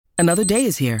Another day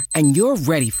is here, and you're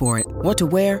ready for it. What to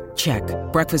wear? Check.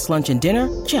 Breakfast, lunch, and dinner?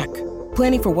 Check.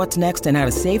 Planning for what's next and how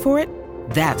to save for it?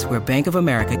 That's where Bank of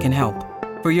America can help.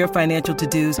 For your financial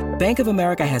to-dos, Bank of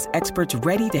America has experts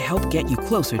ready to help get you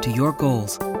closer to your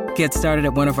goals. Get started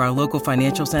at one of our local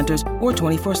financial centers or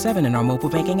 24/7 in our mobile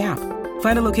banking app.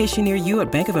 Find a location near you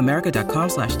at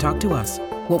bankofamerica.com/talktous.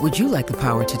 What would you like the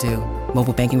power to do?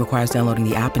 Mobile banking requires downloading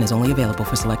the app and is only available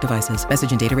for select devices.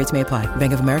 Message and data rates may apply.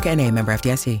 Bank of America N.A., member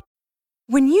FDIC.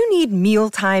 When you need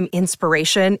mealtime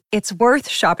inspiration, it's worth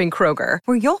shopping Kroger,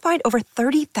 where you'll find over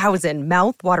 30,000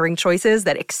 mouth-watering choices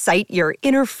that excite your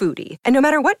inner foodie. And no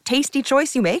matter what tasty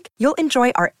choice you make, you'll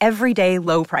enjoy our everyday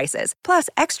low prices, plus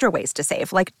extra ways to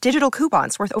save, like digital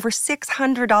coupons worth over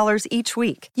 $600 each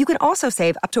week. You can also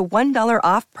save up to $1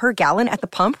 off per gallon at the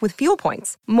pump with fuel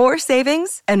points. More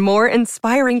savings and more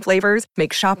inspiring flavors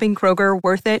make shopping Kroger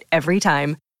worth it every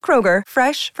time. Kroger,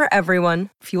 fresh for everyone.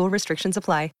 Fuel restrictions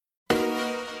apply.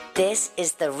 This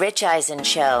is the Rich Eisen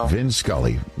Show. Vin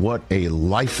Scully, what a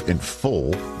life in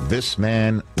full this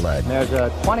man led. There's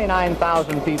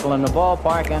 29,000 people in the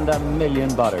ballpark and 1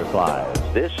 million butterflies.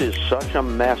 This is such a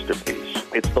masterpiece.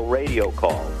 It's the radio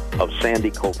call of Sandy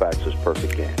Koufax's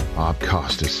Perfect Game. Bob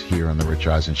Costas here on the Rich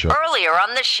Eisen Show. Earlier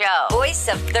on the show, voice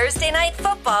of Thursday Night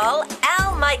Football,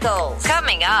 Al Michaels.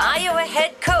 Coming up, Iowa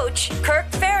head coach Kirk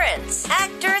Ferentz,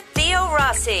 actor Theo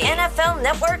Rossi, NFL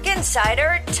Network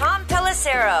insider Tom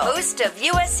Pelissero, host of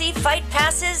USC Fight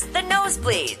Passes, The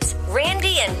Nosebleeds,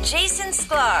 Randy and Jason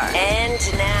Sklar. And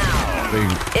now,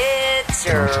 it's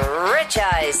Rich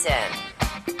Eisen.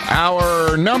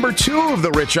 Our number 2 of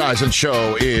the Rich Eisen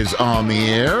Show is on the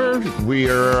air. We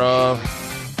are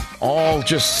all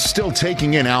just still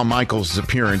taking in Al Michaels'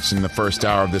 appearance in the first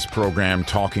hour of this program,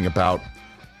 talking about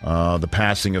the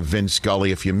passing of Vin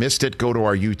Scully. If you missed it, go to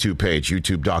our YouTube page,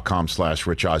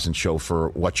 youtube.com/Rich Eisen Show for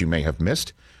what you may have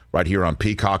missed. Right here on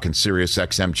Peacock and Sirius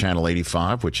XM Channel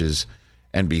 85, which is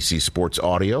NBC Sports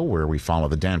Audio, where we follow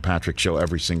the Dan Patrick Show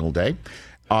every single day.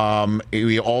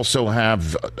 We also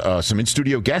have some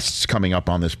in-studio guests coming up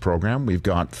on this program. We've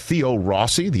got Theo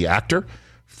Rossi, the actor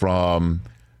from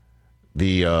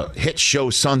the hit show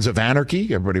Sons of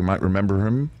Anarchy. Everybody might remember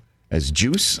him as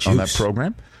Juice on that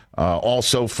program.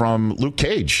 Also from Luke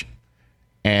Cage,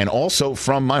 and also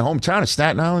from my hometown of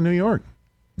Staten Island, New York.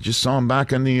 Just saw him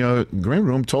back in the green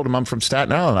room, told him I'm from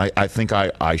Staten Island. I think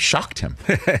I shocked him.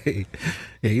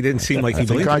 Yeah, he didn't seem like he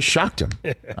believed I shocked him.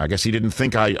 I guess he didn't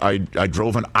think I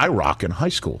drove an IROC in high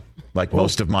school, like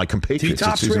most of my compatriots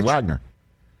at Susan Wagner.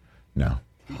 No.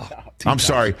 I'm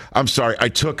sorry. I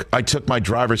took my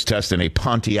driver's test in a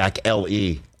Pontiac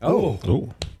LE. Oh.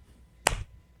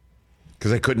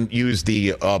 Because I couldn't use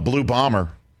the Blue Bomber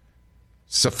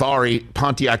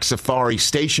Pontiac Safari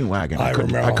station wagon. I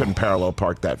couldn't parallel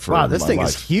park that for this thing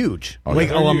is huge. Oh, like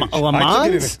yeah. a Le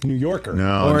Mans? New Yorker.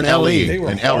 No, or an LE.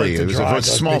 An LE. It was a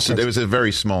small sedan. It was a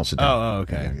very small sedan. Oh,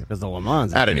 okay. Because the Le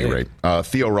Mans. At any rate,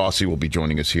 Theo Rossi will be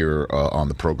joining us here on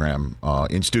the program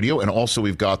in studio. And also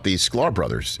we've got the Sklar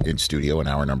brothers in studio in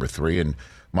hour number 3. And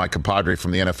my compadre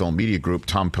from the NFL Media Group,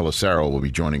 Tom Pelissero, will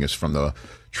be joining us from the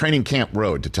Training Camp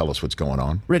Road to tell us what's going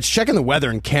on. Rich, checking the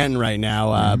weather in Ken right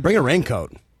now. Bring a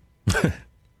raincoat.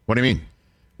 What do you mean?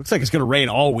 Looks like it's going to rain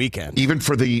all weekend. Even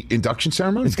for the induction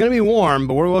ceremony? It's going to be warm,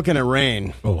 but we're looking at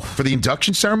rain. Oh. For the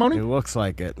induction ceremony? It looks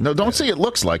like it. No, don't say it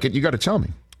looks like it. You got to tell me.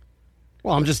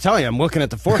 Well, I'm just telling you. I'm looking at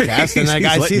the forecast, and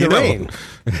I see the rain.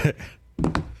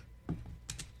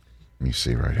 Let me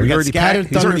see right here. We got scattered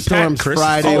thunderstorms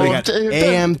Friday. We got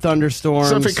AM thunderstorms.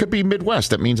 So if it could be Midwest,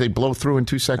 that means they blow through in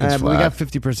 2 seconds flat. We got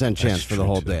 50% chance for the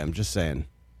whole day. I'm just saying.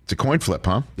 It's a coin flip,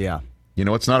 huh? Yeah. You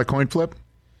know what's not a coin flip?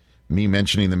 Me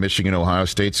mentioning the Michigan-Ohio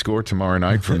State score tomorrow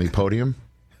night from the podium.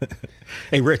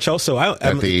 Hey, Rich, also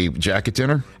at the jacket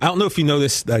dinner. I don't know if you know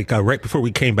this, like right before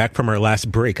we came back from our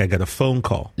last break, I got a phone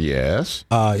call. Yes.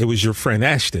 It was your friend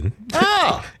Ashton.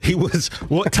 Ah! He was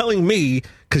telling me,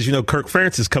 because, Kirk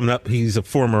Ferentz is coming up. He's a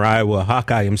former Iowa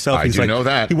Hawkeye himself. I know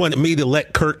that. He wanted me to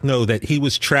let Kirk know that he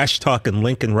was trash-talking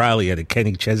Lincoln Riley at a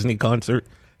Kenny Chesney concert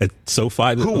at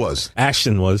SoFi. Who was?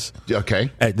 Ashton was. Okay.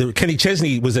 Kenny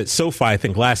Chesney was at SoFi, I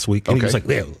think, last week. And he was like,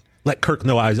 let Kirk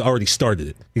know I already started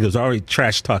it. He goes, I already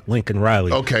trash talk Lincoln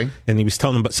Riley. Okay. And he was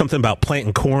telling him about something about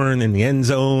planting corn in the end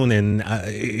zone. And,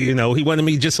 he wanted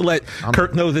me just to let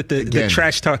Kirk know that the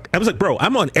trash talk. I was like, bro,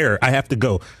 I'm on air. I have to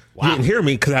go. Wow. You didn't hear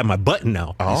me because I have my button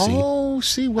now.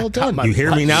 See, well done. You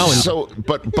hear me now?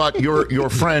 But your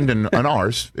friend and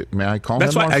ours, may I call him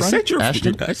our friend? I said your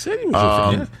Ashton? I said he was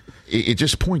your friend, It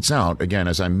just points out, again,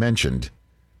 as I mentioned,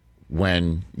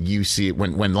 when you see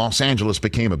when Los Angeles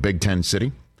became a Big Ten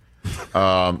city,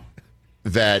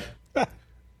 that,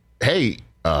 hey,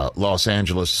 Los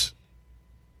Angeles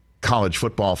college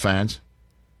football fans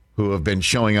who have been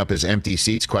showing up as empty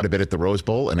seats quite a bit at the Rose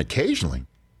Bowl and occasionally,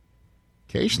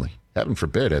 heaven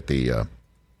forbid, at the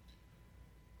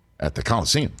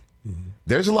Coliseum. Mm-hmm.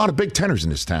 There's a lot of Big Teners in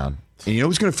this town. And you know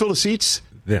who's going to fill the seats?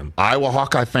 Them. Iowa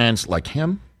Hawkeye fans like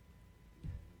him,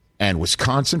 and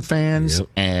Wisconsin fans,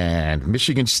 and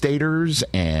Michigan Staters,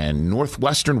 and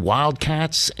Northwestern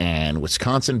Wildcats, and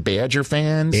Wisconsin Badger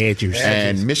fans,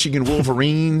 and Michigan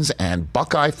Wolverines, and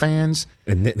Buckeye fans.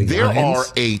 And there are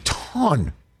a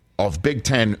ton of Big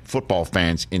Ten football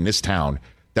fans in this town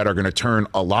that are going to turn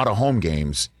a lot of home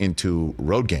games into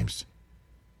road games,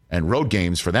 and road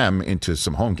games for them into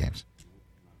some home games.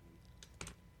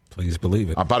 Please believe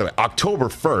it. By the way, October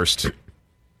 1st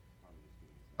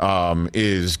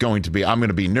is going to be, I'm going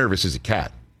to be nervous as a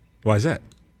cat. Why is that?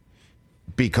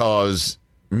 Because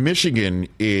Michigan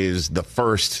is the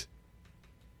first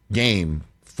game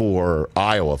for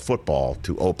Iowa football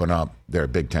to open up their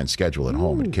Big Ten schedule at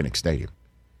home at Kinnick Stadium.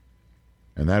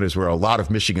 And that is where a lot of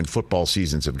Michigan football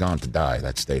seasons have gone to die,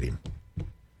 that stadium.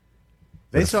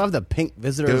 They still have the pink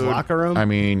visitors locker room? I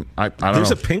mean, I don't know.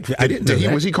 There's a pink. I didn't know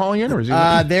that. Was he calling in? Or is he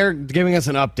they're giving us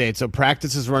an update. So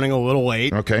practice is running a little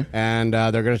late. Okay. And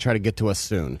they're going to try to get to us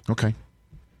soon. Okay.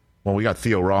 Well, we got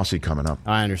Theo Rossi coming up.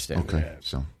 I understand. Okay. Yeah.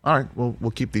 So, all right.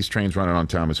 We'll keep these trains running on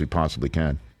time as we possibly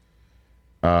can.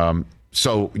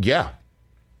 So, yeah.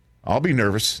 I'll be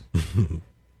nervous.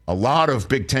 A lot of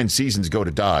Big Ten seasons go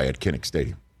to die at Kinnick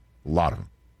Stadium. A lot of them.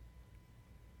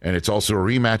 And it's also a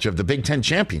rematch of the Big Ten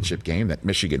championship game that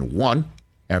Michigan won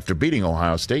after beating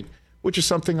Ohio State, which is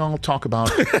something I'll talk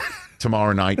about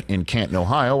tomorrow night in Canton,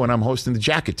 Ohio, when I'm hosting the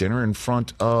jacket dinner in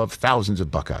front of thousands of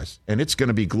Buckeyes. And it's going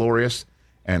to be glorious,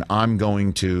 and I'm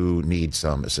going to need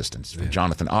some assistance from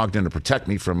Jonathan Ogden to protect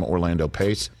me from Orlando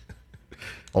Pace.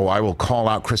 Oh, I will call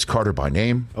out Chris Carter by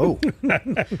name. Oh.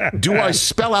 Do I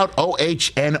spell out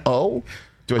O-H-N-O?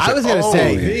 I was going to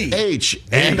say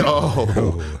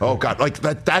H-N-O. Oh, God. Like,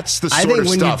 that's the sort of stuff. I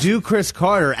think when you do Chris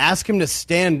Carter, ask him to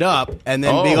stand up and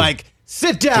then be like,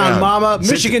 sit down, Mama.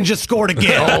 Michigan just scored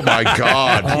again. Oh, my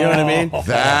God. You know what I mean?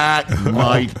 That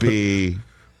might be...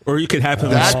 Or you could have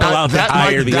him spell out the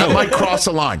I or the O. That might cross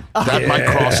a line. That might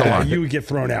cross a line. You would get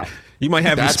thrown out. You might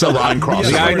have that's a line cross.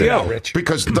 The I or the O.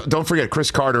 Because don't forget,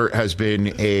 Chris Carter has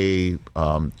been a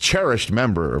cherished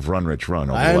member of Run Rich Run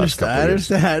over the last couple of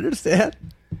years. I understand.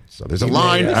 So there's a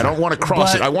line. I don't want to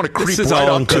cross it. I want to creep right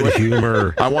up to it.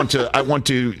 Humor. I want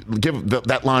to give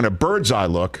that line a bird's eye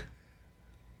look,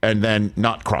 and then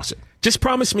not cross it. Just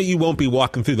promise me you won't be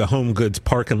walking through the Home Goods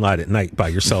parking lot at night by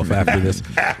yourself after this,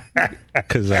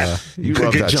 because you could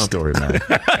love get that jumped. Story, man.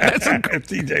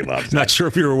 TJ loves. Not sure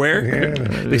if you're aware.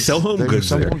 Yeah. They sell Home Goods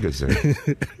there. Home Goods there.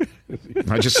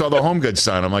 I just saw the Home Goods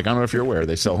sign. I'm like, I don't know if you're aware.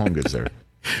 They sell Home Goods there.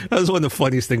 That was one of the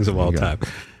funniest things of all time.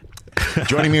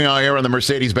 Joining me now here on the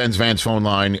Mercedes-Benz Vans phone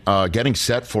line, getting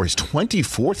set for his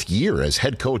 24th year as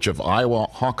head coach of Iowa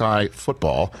Hawkeye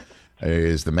football,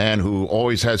 is the man who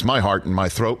always has my heart in my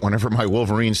throat whenever my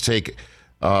Wolverines take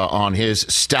on his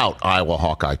stout Iowa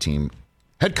Hawkeye team.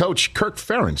 Head coach Kirk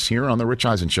Ferentz here on the Rich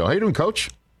Eisen Show. How you doing,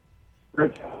 Coach?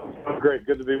 Rich, great.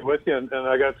 Good to be with you. And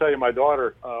I got to tell you, my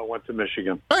daughter went to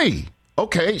Michigan. Hey.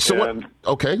 Okay. So what?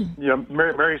 Okay. Yeah,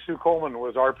 Mary Sue Coleman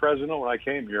was our president when I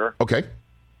came here. Okay.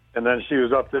 And then she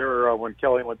was up there when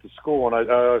Kelly went to school, and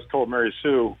I was told Mary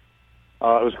Sue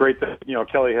it was great that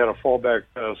Kelly had a fallback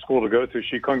school to go to.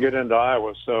 She couldn't get into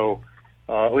Iowa, so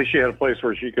at least she had a place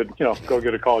where she could go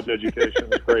get a college education. It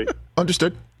was great.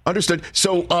 Understood.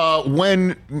 So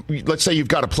when, let's say you've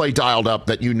got a play dialed up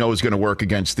that you know is going to work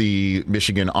against the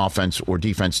Michigan offense or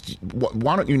defense,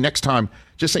 why don't you next time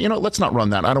just say, let's not run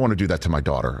that. I don't want to do that to my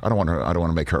daughter. I don't want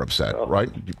to make her upset, right?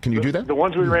 Can you do that? The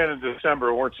ones we ran in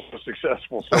December weren't so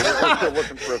successful, so we're still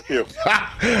looking for a few.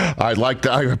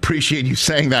 I appreciate you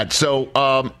saying that. So,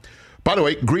 by the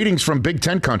way, greetings from Big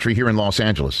Ten country here in Los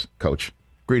Angeles, Coach.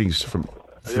 Greetings from...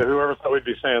 Yeah, whoever thought we'd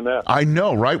be saying that. I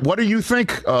know, right? What do you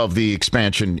think of the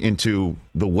expansion into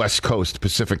the West Coast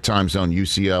Pacific time zone,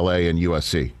 UCLA and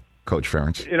USC, Coach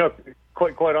Ferentz?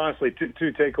 Quite honestly,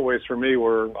 two takeaways for me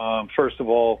were, first of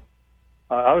all,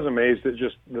 I was amazed at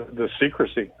just the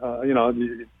secrecy. I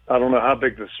don't know how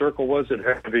big the circle was.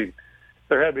 There had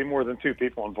to be more than two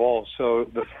people involved. So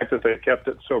the fact that they kept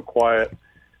it so quiet,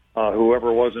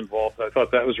 whoever was involved, I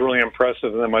thought that was really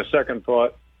impressive. And then my second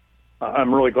thought,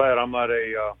 I'm really glad I'm not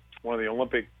one of the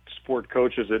Olympic sport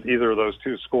coaches at either of those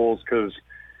two schools, because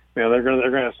they're going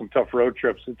to have some tough road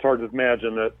trips. It's hard to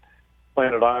imagine that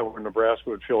playing at Iowa or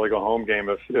Nebraska would feel like a home game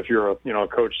if you're a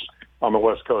coach on the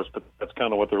West Coast, but that's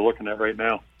kind of what they're looking at right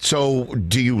now. So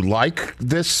do you like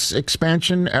this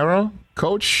expansion era,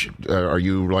 Coach? Are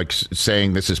you like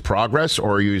saying this is progress,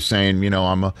 or are you saying,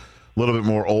 I'm a little bit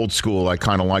more old school, I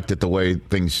kind of liked it the way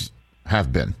things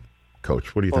have been?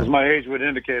 Coach, what do you think? As my age would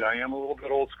indicate, I am a little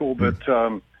bit old school, but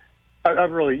I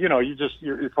really,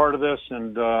 you're part of this,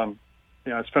 and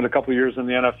I spent a couple of years in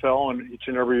the NFL, and each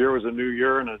and every year was a new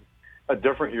year and a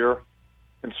different year.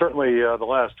 And certainly the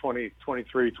last 20,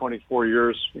 23, 24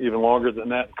 years, even longer than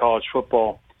that in college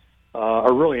football,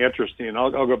 are really interesting. I'll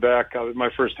go back.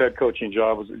 My first head coaching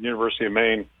job was at the University of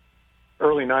Maine,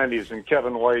 early 90s, and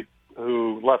Kevin White,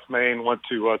 who left Maine, went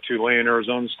to Tulane,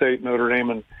 Arizona State, Notre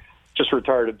Dame, and just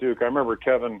retired at Duke. I remember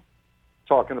Kevin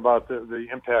talking about the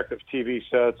impact of TV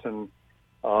sets and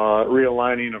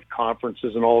realigning of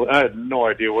conferences and all that. I had no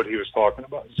idea what he was talking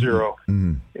about, zero.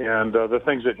 Mm-hmm. And the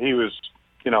things that he was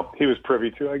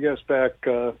privy to, I guess, back,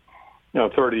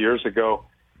 30 years ago,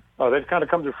 they've kind of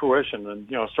come to fruition. And,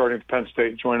 starting at Penn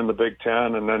State, joining the Big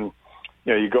Ten, and then,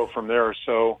 you go from there.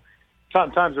 So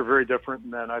times are very different.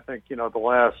 And then I think, the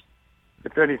last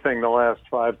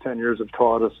 5-10 years have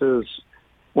taught us is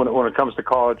when it comes to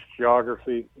college,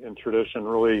 geography and tradition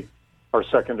really are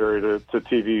secondary to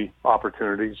TV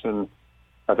opportunities. And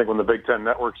I think when the Big Ten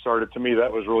Network started, to me,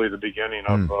 that was really the beginning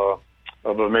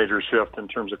of a major shift in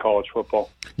terms of college football.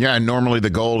 Yeah, and normally the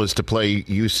goal is to play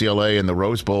UCLA in the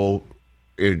Rose Bowl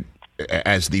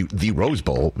as the Rose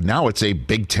Bowl. Now it's a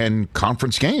Big Ten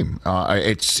conference game.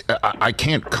 I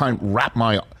can't kind of wrap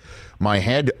my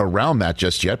head around that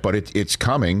just yet, but it's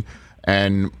coming.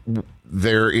 And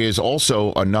there is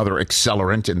also another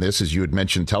accelerant in this, as you had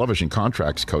mentioned, television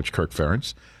contracts, Coach Kirk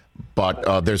Ferentz.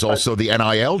 But there's also the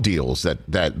NIL deals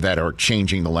that are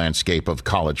changing the landscape of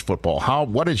college football.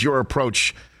 What is your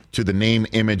approach to the name,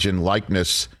 image, and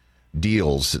likeness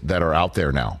deals that are out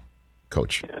there now,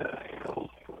 Coach?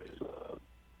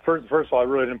 First of all, I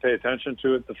really didn't pay attention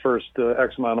to it the first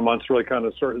X amount of months, really kind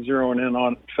of started zeroing in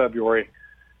on February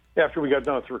after we got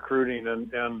done with recruiting.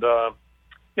 And a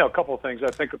couple of things.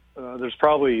 I think there's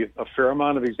probably a fair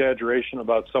amount of exaggeration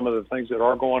about some of the things that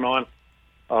are going on.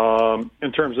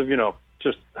 In terms of,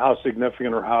 just how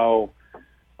significant or how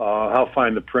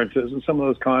fine the print is in some of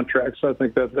those contracts. So I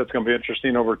think that's going to be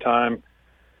interesting over time.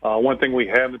 One thing we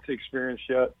haven't experienced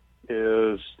yet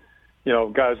is,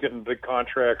 guys getting big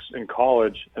contracts in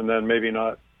college and then maybe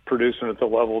not producing at the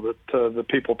level that the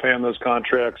people paying those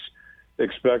contracts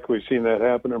expect. We've seen that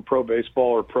happen in pro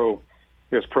baseball or pro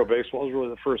baseball is really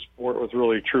the first sport with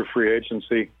really true free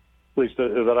agency, at least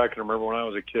that I can remember when I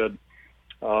was a kid.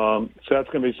 So that's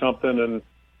going to be something. And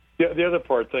the other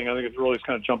thing, I think it really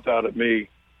kind of jumped out at me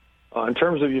in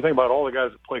terms of, you think about all the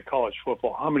guys that play college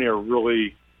football, how many are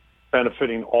really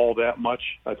benefiting all that much?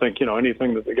 I think,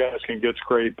 anything that the guys can get's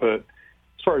great. But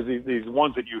as far as these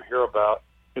ones that you hear about,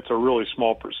 it's a really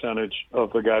small percentage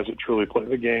of the guys that truly play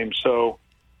the game. So,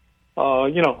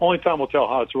 only time will tell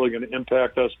how it's really going to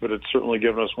impact us, but it's certainly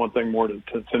given us one thing more to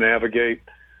navigate.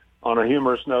 On a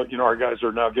humorous note, our guys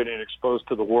are now getting exposed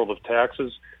to the world of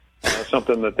taxes,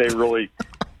 something that they really,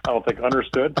 I don't think,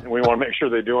 understood. And we want to make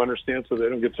sure they do understand so they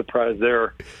don't get surprised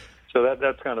there. So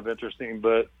that's kind of interesting.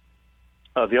 But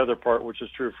the other part, which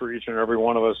is true for each and every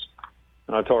one of us,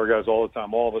 and I tell our guys all the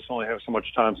time, all of us only have so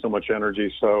much time, so much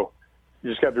energy. So you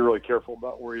just got to be really careful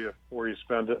about where you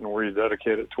spend it and where you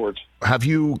dedicate it towards. Have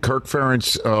you, Kirk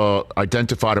Ferentz,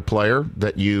 identified a player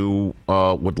that you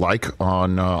would like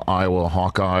on Iowa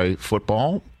Hawkeye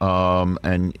football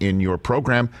and in your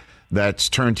program that's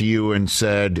turned to you and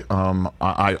said,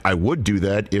 I would do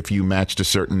that if you matched a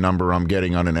certain number I'm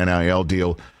getting on an NIL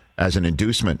deal as an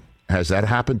inducement? Has that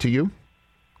happened to you?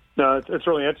 No, it's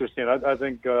really interesting. I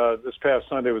think this past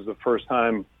Sunday was the first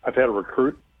time I've had a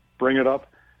recruit bring it up.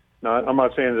 Now, I'm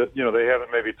not saying that, they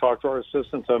haven't maybe talked to our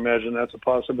assistants. I imagine that's a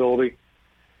possibility.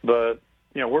 But,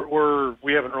 we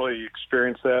haven't really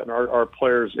experienced that. And our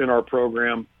players in our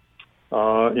program,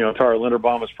 Tyler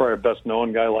Linderbaum was probably our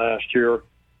best-known guy last year,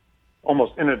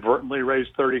 almost inadvertently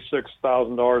raised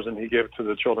 $36,000, and he gave it to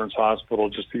the Children's Hospital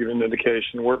just to give an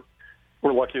indication. We're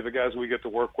lucky the guys we get to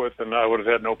work with, and I would have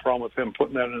had no problem with him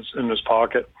putting that in his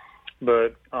pocket.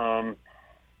 But, no,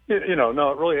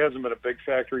 it really hasn't been a big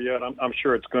factor yet. I'm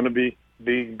sure it's going to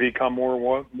become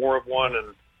more of one.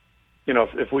 And,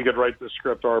 if we could write the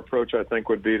script, our approach, I think,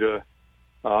 would be to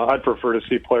I'd prefer to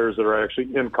see players that are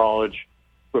actually in college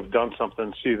who have done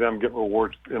something, see them get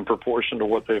rewards in proportion to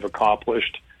what they've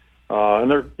accomplished.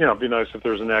 And it'd be nice if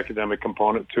there's an academic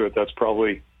component to it. That's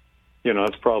probably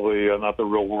not the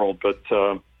real world. But,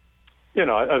 I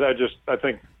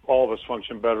think all of us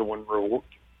function better when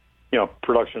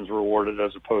production's rewarded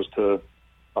as opposed to,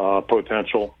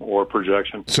 potential or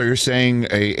projection. So you're saying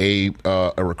a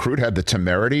recruit had the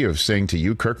temerity of saying to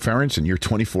you, Kirk Ferentz, in year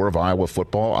 24 of Iowa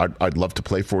football, I'd love to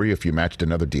play for you if you matched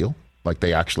another deal? Like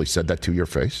they actually said that to your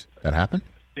face? That happened?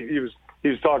 He was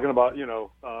talking about,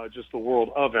 just the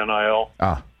world of NIL.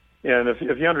 And if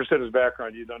you understood his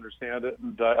background, you'd understand it.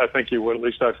 And I think you would. At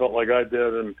least I felt like I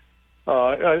did. And it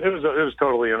was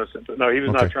totally innocent. But no, he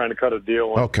was not trying to cut a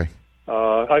deal. And,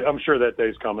 I'm sure that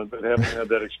day's coming, but haven't had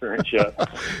that experience yet.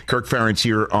 Kirk Ferentz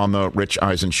here on the Rich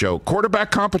Eisen Show.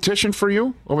 Quarterback competition for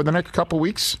you over the next couple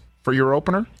weeks for your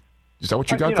opener? Is that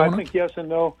what you got going on? I think yes and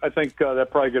no. I think that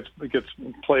probably gets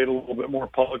played a little bit more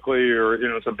publicly, or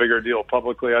it's a bigger deal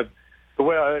publicly. The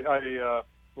way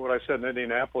what I said in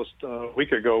Indianapolis a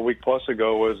week plus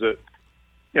ago was that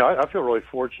I feel really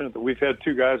fortunate that we've had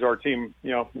two guys our team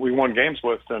we won games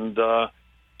with, and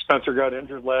Spencer got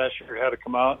injured last year, had to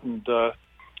come out, and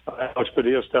Alex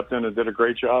Padilla stepped in and did a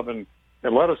great job and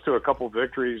led us to a couple of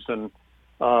victories. And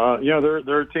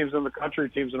there are teams in the country,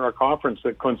 teams in our conference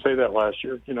that couldn't say that last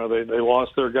year. They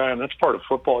lost their guy, and that's part of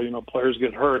football. Players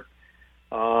get hurt,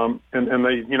 and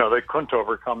they couldn't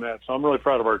overcome that. So I'm really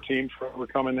proud of our team for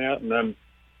overcoming that. And then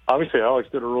obviously Alex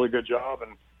did a really good job,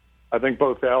 and I think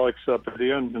both Alex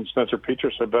Padilla and Spencer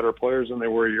Petras are better players than they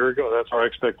were a year ago. That's our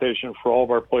expectation for all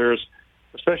of our players,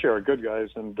 especially our good guys.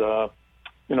 And so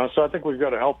I think we've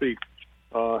got a healthy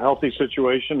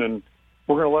situation, and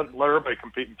we're going to let everybody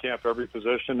compete in camp, every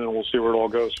position, and we'll see where it all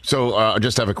goes. So I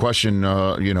just have a question,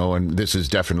 and this is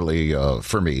definitely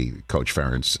for me, Coach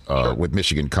Ferentz, with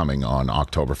Michigan coming on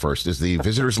October 1st. Is the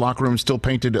visitors' locker room still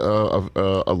painted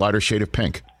a lighter shade of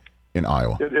pink in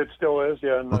Iowa? It still is,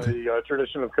 yeah. And the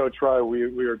tradition of Coach Rye,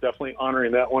 we are definitely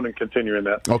honoring that one and continuing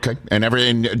that. Okay.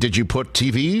 And did you put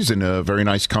TVs and a very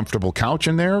nice, comfortable couch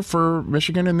in there for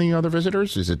Michigan and the other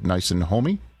visitors? Is it nice and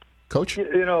homey? Coach?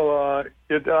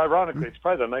 Ironically, it's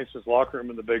probably the nicest locker room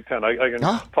in the Big Ten. I can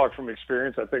talk from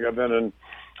experience. I think I've been in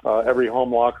every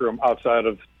home locker room outside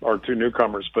of our two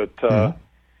newcomers. But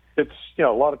it's a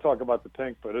lot of talk about the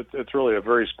pink, but it's really a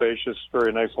very spacious,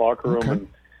 very nice locker room. Okay. And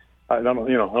I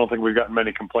don't think we've gotten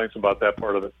many complaints about that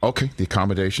part of it. Okay, the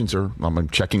accommodations I'm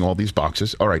checking all these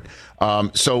boxes. All right.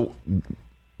 So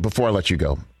before I let you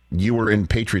go, you were in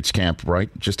Patriots camp, right?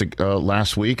 Just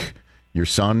last week. Your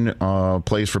son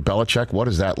plays for Belichick. What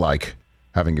is that like,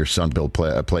 having your son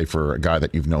play for a guy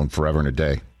that you've known forever and a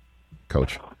day,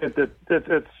 Coach? It's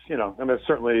it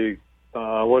certainly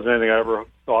wasn't anything I ever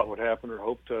thought would happen or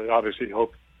hoped. Obviously,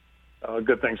 hope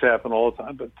good things happen all the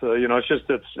time. But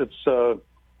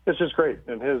it's just great.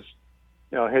 And his,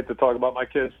 I hate to talk about my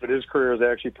kids, but his career is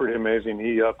actually pretty amazing.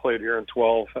 He played here in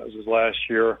 12. That was his last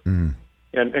year, and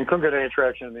couldn't get any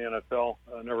traction in the NFL.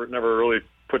 Never really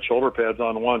put shoulder pads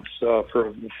on once for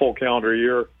a full calendar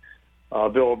year.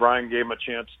 Bill O'Brien gave him a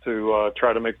chance to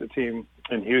try to make the team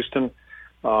in Houston,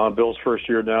 Bill's first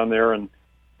year down there. And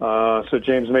so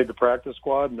James made the practice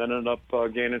squad and then ended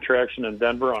up gaining traction in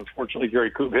Denver. Unfortunately,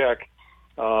 Gary Kubiak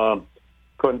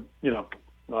couldn't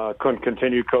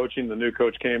continue coaching. The new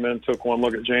coach came in, took one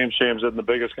look at James. James isn't the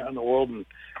biggest guy in the world, and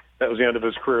that was the end of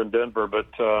his career in Denver. But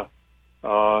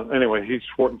anyway, he's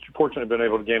fortunately been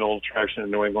able to gain a little traction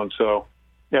in New England. So,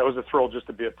 yeah, it was a thrill just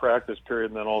to be at practice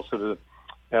period, and then also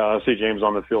to see James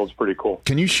on the field is pretty cool.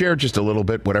 Can you share just a little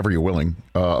bit, whatever you're willing,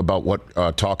 about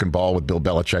what talking ball with Bill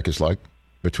Belichick is like,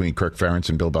 between Kirk Ferentz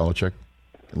and Bill Belichick?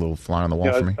 A little fly on the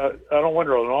wall for me? I don't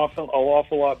wonder an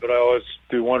awful lot, but I always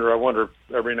do wonder. I wonder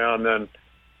every now and then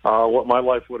what my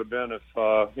life would have been if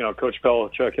Coach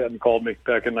Belichick hadn't called me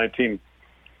back in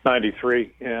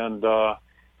 1993. And I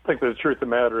think the truth of the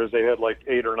matter is they had like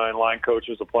 8 or 9 line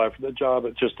coaches apply for the job.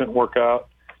 It just didn't work out.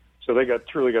 So they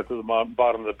truly got to the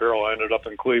bottom of the barrel. I ended up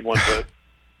in Cleveland. But,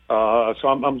 so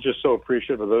I'm just so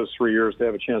appreciative of those 3 years to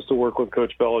have a chance to work with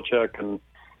Coach Belichick. And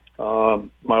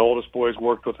my oldest boys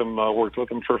worked with him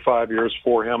for 5 years,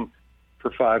 for him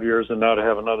for 5 years. And now to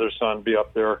have another son be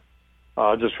up there,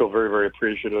 I just feel very, very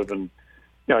appreciative. And,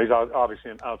 he's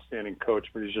obviously an outstanding coach,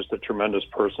 but he's just a tremendous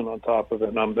person on top of it.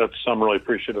 And I'm really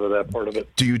appreciative of that part of it.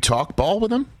 Do you talk ball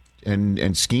with him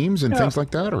and schemes and things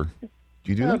like that, or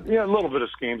do you do that? Yeah, a little bit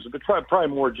of schemes, but probably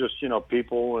more just,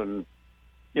 people and,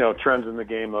 trends in the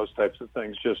game, those types of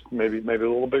things. Just maybe a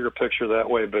little bigger picture that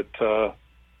way. But,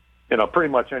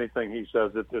 pretty much anything he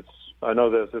says, I know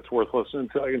that it's worth listening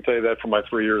to. I can tell you that from my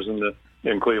 3 years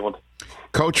in Cleveland.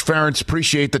 Coach Ferentz,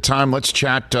 appreciate the time. Let's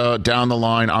chat down the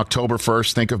line, October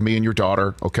 1st. Think of me and your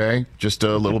daughter, okay? Just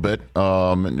a little bit.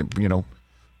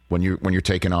 When you're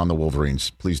taking on the Wolverines,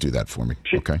 please do that for me.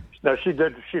 Okay. No, she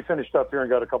did. She finished up here and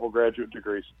got a couple graduate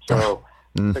degrees. So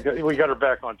We got her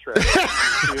back on track.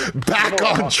 Back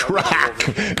on track.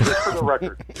 Just for the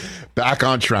record. Back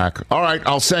on track. All right,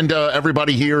 I'll send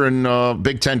everybody here in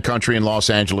Big Ten country in Los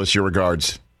Angeles your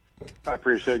regards. I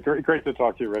appreciate it. Great to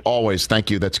talk to you, Rich. Always.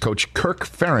 Thank you. That's Coach Kirk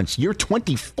Ferentz. Year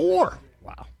 24.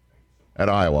 Wow. At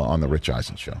Iowa on the Rich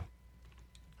Eisen Show.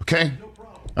 Okay?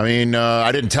 I mean,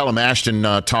 I didn't tell him Ashton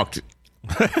talked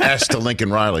S to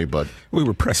Lincoln Riley, but... We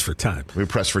were pressed for time. But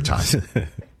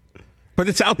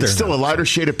it's out there. It's still a lighter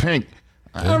shade of pink.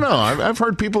 I don't know. I've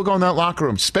heard people go in that locker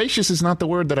room. Spacious is not the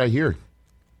word that I hear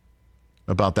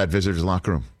about that visitor's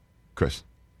locker room. Chris.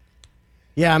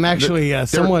 Yeah, I'm actually,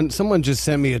 someone just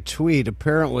sent me a tweet.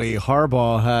 Apparently,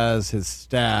 Harbaugh has his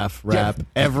staff wrap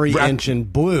every inch in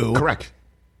blue. Correct.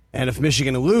 And if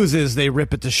Michigan loses, they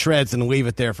rip it to shreds and leave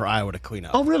it there for Iowa to clean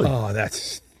up. Oh, really? Oh,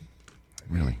 that's...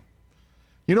 Really?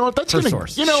 You know what? That's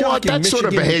Shocking. That sort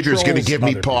of behavior is going to give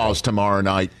me pause tomorrow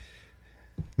night.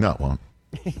 No, it won't.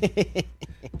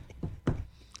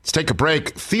 Let's take a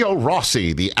break. Theo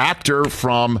Rossi, the actor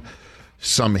from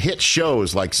some hit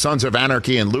shows like Sons of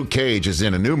Anarchy and Luke Cage, is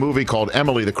in a new movie called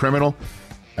Emily the Criminal.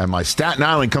 And my Staten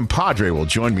Island compadre will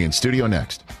join me in studio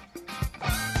next.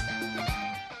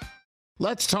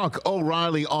 Let's talk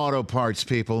O'Reilly Auto Parts,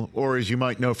 people. Or as you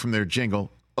might know from their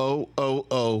jingle,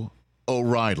 O'Reilly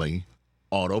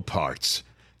Auto Parts.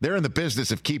 They're in the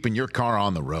business of keeping your car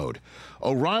on the road.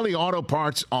 O'Reilly Auto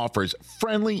Parts offers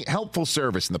friendly, helpful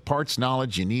service and the parts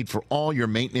knowledge you need for all your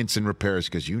maintenance and repairs,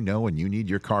 because you know when you need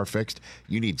your car fixed,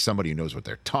 you need somebody who knows what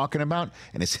they're talking about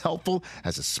and is helpful,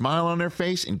 has a smile on their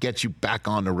face, and gets you back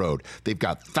on the road. They've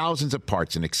got thousands of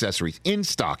parts and accessories in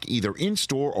stock, either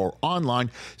in-store or online,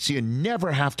 so you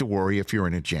never have to worry if you're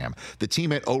in a jam. The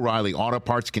team at O'Reilly Auto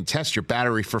Parts can test your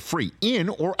battery for free in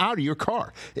or out of your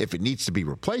car. If it needs to be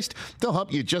replaced, they'll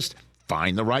help you just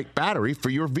find the right battery for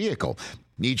your vehicle.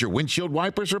 Need your windshield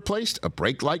wipers replaced, a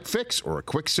brake light fix, or a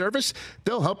quick service?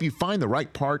 They'll help you find the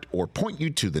right part or point you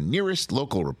to the nearest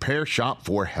local repair shop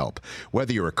for help.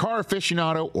 Whether you're a car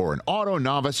aficionado or an auto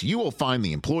novice, you will find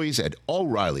the employees at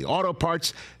O'Reilly Auto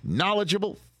Parts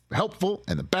knowledgeable, helpful,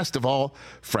 and the best of all,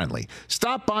 friendly.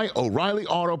 Stop by O'Reilly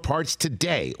Auto Parts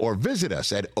today or visit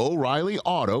us at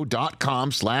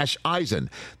O'ReillyAuto.com/Eisen.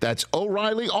 That's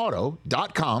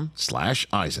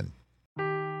O'ReillyAuto.com/Eisen.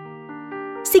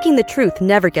 Seeking the truth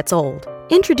never gets old.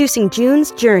 Introducing June's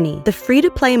Journey, the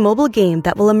free-to-play mobile game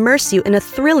that will immerse you in a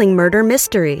thrilling murder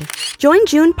mystery. Join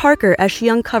June Parker as she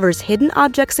uncovers hidden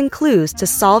objects and clues to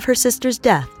solve her sister's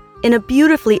death in a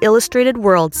beautifully illustrated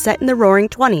world set in the Roaring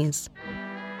 '20s.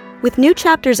 With new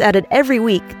chapters added every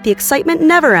week, the excitement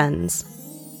never ends.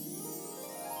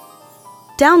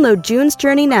 Download June's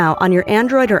Journey now on your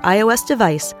Android or iOS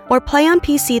device, or play on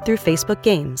PC through Facebook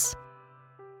Games.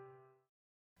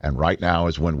 And right now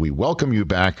is when we welcome you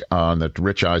back on the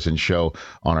Rich Eisen Show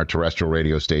on our terrestrial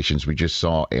radio stations. We just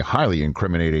saw a highly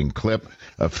incriminating clip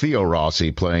of Theo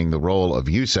Rossi playing the role of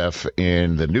Yusef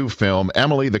in the new film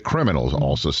Emily the Criminal,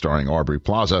 also starring Aubrey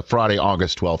Plaza, Friday,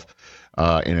 August 12th.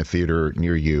 In a theater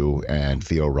near you. And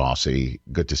Theo Rossi,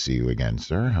 good to see you again,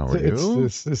 sir. How are you?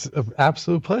 It's an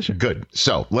absolute pleasure. Good.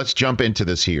 So let's jump into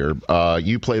this here.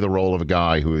 You play the role of a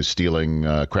guy who is stealing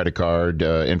credit card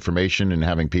information and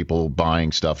having people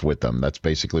buying stuff with them. That's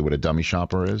basically what a dummy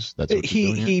shopper is? That's what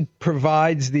he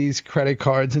provides these credit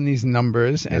cards and these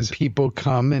numbers, and people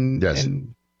come and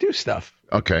do stuff.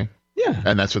 Okay. Yeah.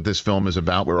 And that's what this film is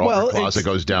about, where Aubrey Plaza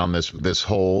goes down this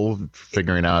hole,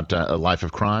 figuring out a life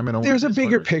of crime. And there's a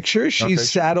bigger picture. She's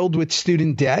saddled with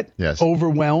student debt,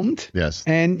 overwhelmed. Yes.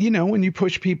 And, when you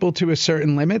push people to a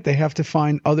certain limit, they have to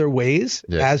find other ways,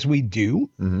 as we do.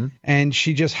 Mm-hmm. And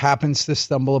she just happens to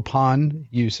stumble upon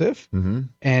Yusuf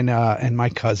and my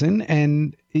cousin,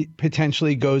 and it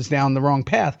potentially goes down the wrong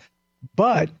path.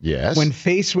 But when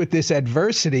faced with this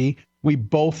adversity, we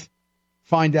both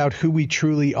find out who we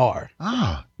truly are.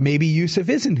 Maybe Yusuf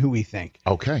isn't who we think.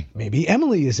 Okay. Maybe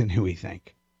Emily isn't who we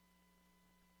think.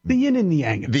 The yin and the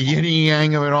yang. The yin and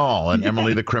yang of it all. And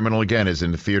Emily the Criminal, again, is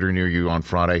in the theater near you on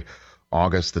Friday,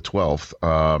 August the 12th.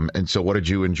 And so what did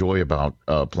you enjoy about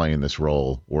playing this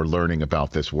role or learning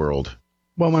about this world?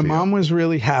 Well, my mom was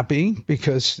really happy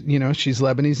because, she's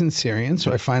Lebanese and Syrian.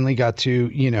 So I finally got to,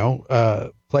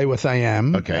 play with I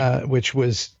Am, which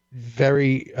was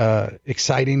very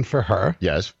exciting for her.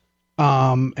 Yes.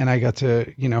 And I got to,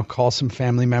 call some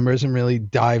family members and really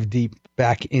dive deep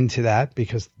back into that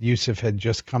because Yusuf had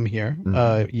just come here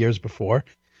years before.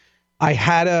 I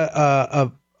had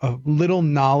a little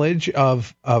knowledge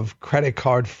of credit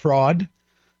card fraud.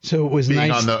 So it was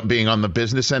being on the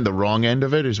business end, the wrong end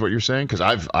of it is what you're saying? Because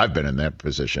I've been in that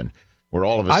position where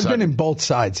all of a sudden I've been in both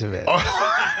sides of it.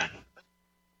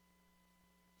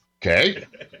 Okay.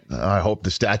 I hope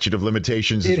the statute of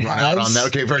limitations is run out on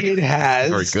that. Okay, it has.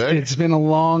 Very good. It's been a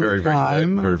long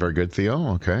time. Very good,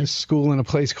 Theo. Okay. School in a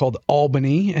place called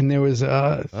Albany, and there was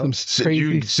some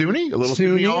crazy SUNY, a little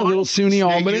SUNY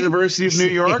Albany, University of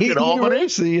New York at Albany.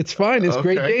 University. It's fine. It's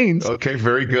Great Danes. Okay,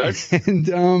 very good.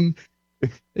 And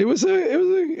it was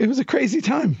a crazy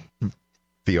time.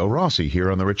 Theo Rossi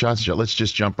here on the Rich Eisen Show. Let's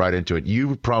just jump right into it.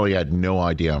 You probably had no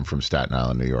idea I'm from Staten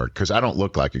Island, New York, because I don't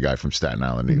look like a guy from Staten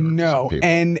Island, New York. No,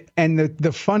 and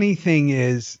the funny thing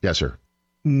is, yes, sir.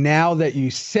 Now that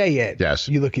you say it, yes,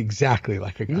 you look exactly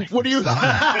like a guy. What do you?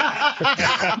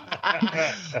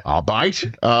 I'll bite.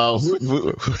 What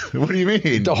do you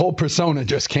mean? The whole persona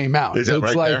just came out. Is that it's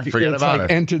right like there? Forget about it.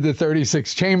 Entered the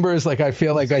 36 chambers. Like I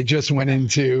feel like I just went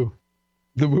into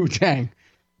the Wu-Tang.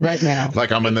 Right now,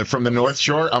 like I'm from the North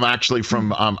Shore. I'm actually from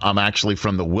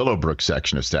the Willowbrook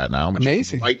section of Staten Island.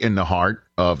 Amazing, right in the heart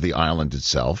of the island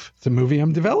itself. It's a movie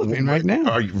I'm developing right now.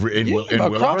 Are you in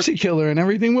about Cropsey Killer and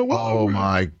everything with Willowbrook. Oh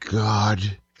my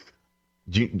God,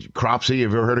 Cropsey.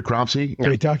 Have you ever heard of Cropsey?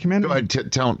 Great documentary. Go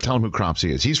ahead, tell him who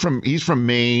Cropsey is. He's from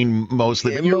Maine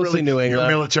mostly. Yeah, mostly New England. You're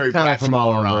military kind of from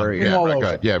all over.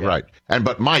 Right. And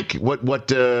but Mike,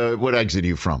 what exit are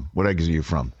you from? What exit are you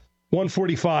from?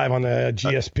 145 on the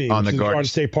GSP, on the Garden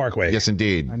State Parkway. Yes,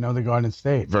 indeed. I know the Garden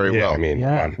State very well.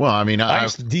 I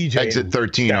used to DJ exit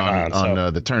 13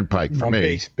 on the Turnpike for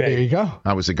me. There you go.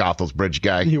 I was a Goethals Bridge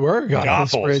guy. You were a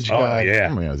Goethals Bridge guy.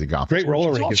 Yeah, I was a Goethals. Great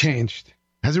roller rink. It's all changed.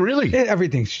 Has it really?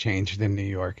 Everything's changed in New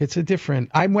York. It's a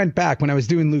different. I went back when I was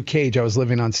doing Luke Cage. I was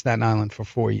living on Staten Island for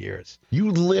 4 years.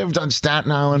 You lived on Staten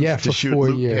Island for shoot 4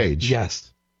 Luke years. Cage? Yes.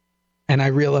 And I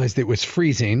realized it was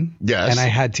freezing. Yes. And I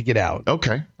had to get out.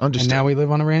 Okay. Understood. And now we live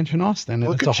on a ranch in Austin.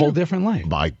 And it's a whole different life.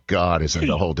 My God, isn't it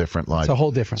a whole different life? It's a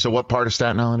whole different. So what part of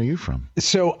Staten Island are you from?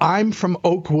 So I'm from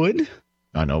Oakwood.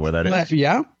 I know where that is.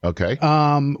 Yeah. Okay.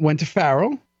 Went to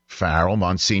Farrell.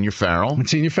 Monsignor Farrell.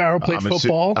 Monsignor Farrell played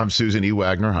football. I'm Susan E.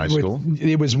 Wagner High School.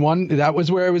 It was one. That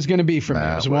was where it was going to be for me.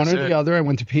 It was one or the other. I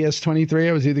went to PS 23.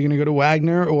 I was either going to go to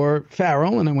Wagner or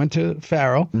Farrell, and I went to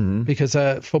Farrell because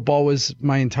football was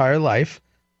my entire life.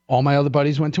 All my other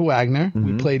buddies went to Wagner.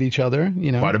 We played each other,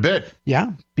 quite a bit.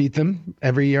 Yeah, beat them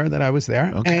every year that I was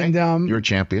there. Okay. And you're a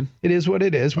champion. It is what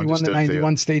it is. We won the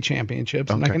 91 state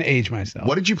championships. I'm not going to age myself.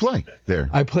 What did you play there?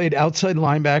 I played outside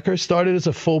linebacker. Started as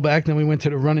a fullback. Then we went to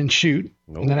the run and shoot.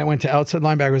 And then I went to outside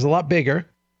linebacker. It was a lot bigger.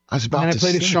 I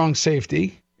played a strong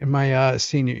safety in my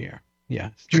senior year. Yeah,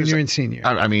 junior and senior.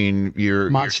 I mean, you're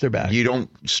monster back. You don't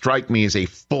strike me as a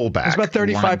fullback. I was about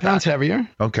 35 pounds heavier.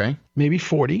 Okay. Maybe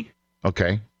 40.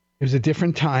 Okay. It was a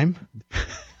different time.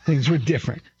 Things were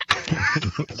different.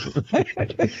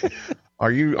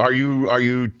 Are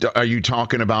you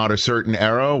talking about a certain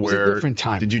era where? A different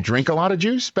time. Did you drink a lot of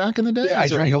juice back in the day? Yeah, I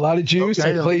drank a lot of juice.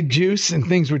 Okay. I played juice, and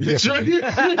things were different.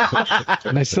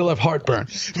 And I still have heartburn.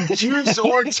 Juice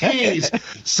Ortiz.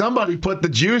 Somebody put the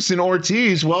juice in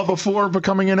Ortiz well before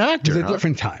becoming an actor. It was a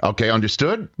different time. Okay,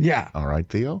 understood. Yeah. All right,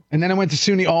 Theo. And then I went to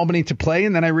SUNY Albany to play,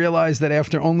 and then I realized that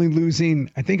after only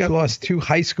losing, I think I lost 2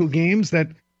 high school games, that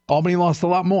Albany lost a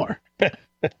lot more.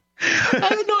 I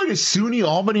didn't know that SUNY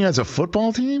Albany has a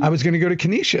football team. I was going to go to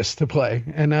Canisius to play,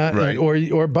 and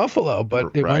or Buffalo,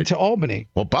 but it went to Albany.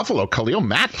 Well, Buffalo, Khalil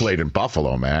Mack played in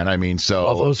Buffalo, man. I mean, so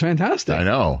Buffalo's fantastic. I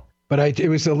know, but it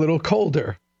was a little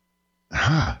colder.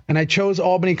 And I chose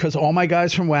Albany because all my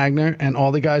guys from Wagner and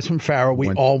all the guys from Farrell, we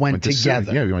all went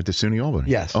together. Yeah, we went to SUNY Albany.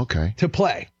 Yes. Okay. To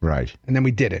play. Right. And then we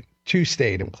did it. 2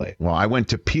 stayed and played. Well, I went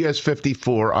to PS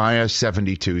 54, IS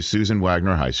 72, Susan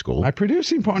Wagner High School. My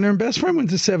producing partner and best friend went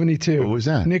to 72. Who was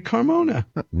that? Nick Carmona.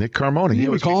 Nick Carmona. Yeah,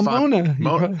 we call him Mona.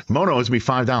 Mona owes me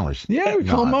 $5. Yeah, we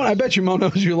call him Mona. I bet you Mona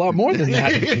owes you a lot more than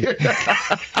that.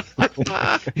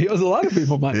 He owes a lot of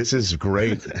people money. This is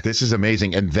great. This is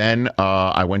amazing. And then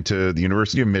I went to the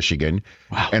University of Michigan.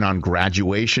 Wow. And on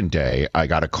graduation day, I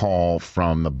got a call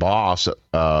from the boss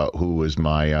who was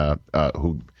my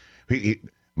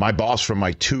my boss from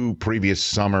my 2 previous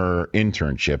summer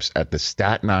internships at the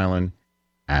Staten Island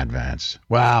Advance.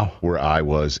 Wow. Where I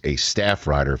was a staff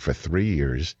writer for 3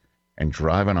 years and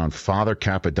driving on Father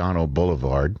Capodanno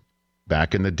Boulevard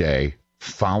back in the day,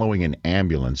 following an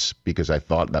ambulance because I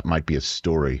thought that might be a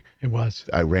story. It was.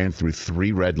 I ran through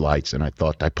 3 red lights and I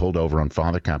pulled over on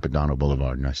Father Capodanno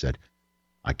Boulevard and I said,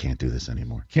 I can't do this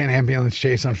anymore. Can't ambulance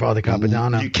chase on Father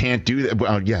Capodanno. You can't do that.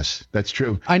 Well, yes, that's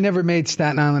true. I never made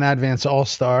Staten Island Advance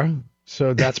All-Star,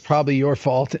 so that's probably your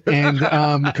fault. And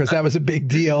because that was a big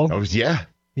deal. Oh, yeah.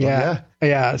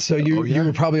 Yeah. So you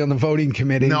were probably on the voting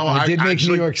committee. No, I did make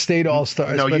actually, New York State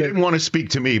All-Stars. No, you didn't want to speak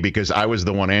to me because I was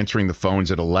the one answering the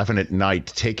phones at 11 at night,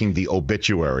 taking the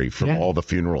obituary from all the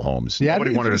funeral homes. Yeah,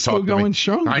 Nobody wanted to still talk to going me.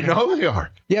 strong. I know they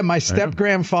are. Yeah, my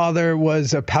step-grandfather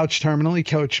was a Pouch Terminal. He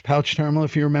coached Pouch Terminal.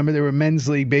 If you remember, they were men's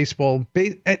league baseball.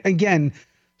 Again,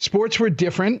 sports were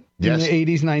different in the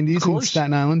 80s, 90s in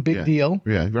Staten Island. Big deal.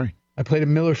 Yeah, right. I played at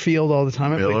Miller Field all the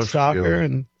time. I played soccer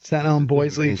and Staten Island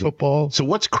Boys League football. So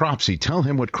what's Cropsey? Tell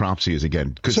him what Cropsey is again.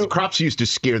 Because Cropsey used to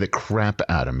scare the crap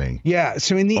out of me. Yeah,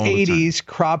 so in the 80s,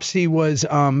 Cropsey was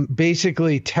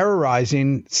basically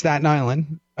terrorizing Staten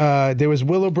Island. There was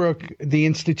Willowbrook, the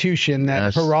institution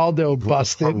that Geraldo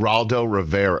busted. Geraldo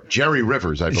Rivera. Jerry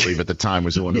Rivers, I believe, at the time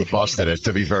was the one who busted it,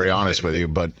 to be very honest with you.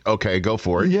 But, okay, go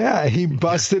for it. Yeah, he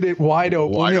busted it wide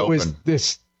open. It was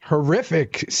this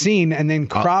horrific scene. And then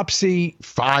Cropsey.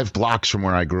 5 blocks from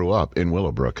where I grew up in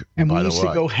Willowbrook. And we used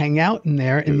to go hang out in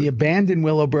there in the abandoned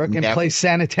Willowbrook and play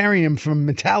Sanitarium from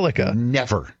Metallica.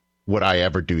 Never would I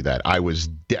ever do that. I was,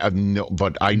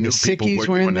 but I knew the people Sickies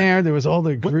were in there. There was all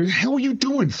the groups. What the hell are you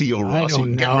doing, Theo Rossi? I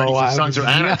don't know. Ready for Sons of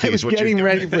Anarchy. I was getting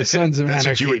ready for Sons of Anarchy.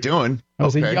 That's what you were doing. I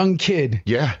was a young kid.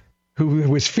 Yeah. Who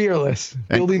was fearless,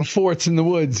 building forts in the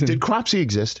woods. Did Cropsey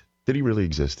exist? Did he really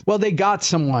exist? Well, they got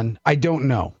someone. I don't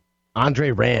know.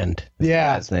 Andre Rand.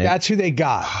 Yeah, that's who they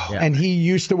got. Oh, and he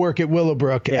used to work at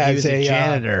Willowbrook as a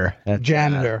janitor.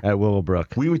 At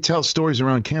Willowbrook. We would tell stories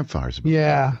around campfires.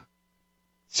 Yeah.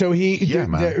 So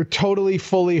they're totally,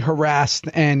 fully harassed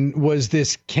and was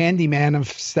this Candyman of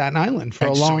Staten Island for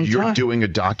a long time. So you're doing a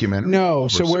documentary? No.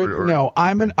 So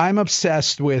I'm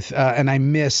obsessed with, and I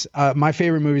miss, my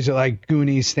favorite movies are like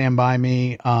Goonies, Stand By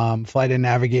Me, Flight of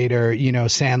Navigator,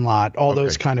 Sandlot, all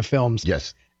those kind of films.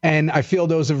 Yes. And I feel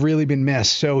those have really been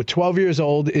missed. So 12 years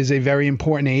old is a very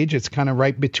important age. It's kind of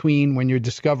right between when you're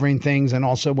discovering things and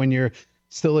also when you're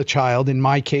still a child. In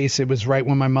my case, it was right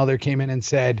when my mother came in and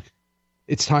said,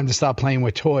 it's time to stop playing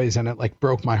with toys. And it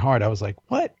broke my heart. I was like,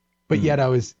 what? But yet I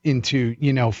was into,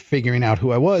 figuring out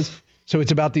who I was. So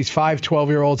it's about these 5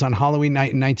 12-year-olds on Halloween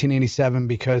night in 1987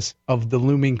 because of the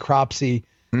looming Cropsey.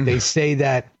 They say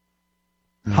that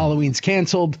Halloween's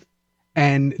canceled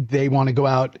and they want to go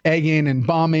out egging and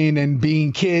bombing and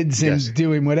being kids and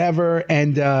doing whatever.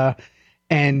 And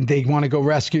they want to go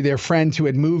rescue their friend who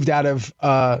had moved out of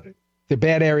the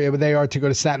bad area where they are to go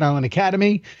to Staten Island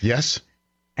Academy. Yes.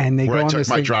 And they Where go I on took this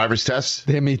my driver's test.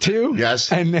 Yeah, me too.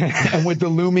 Yes. And with the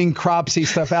looming Cropsey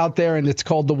stuff out there, and it's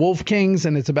called The Wolf Kings,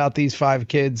 and it's about these 5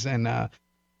 kids, and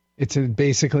it's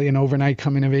basically an overnight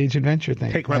coming of age adventure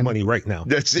thing. Take my money right now.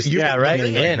 That's it.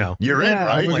 Right now. You're in,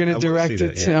 right? We're going to direct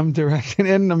it. Yeah. I'm directing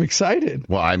it, and I'm excited.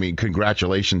 Well, I mean,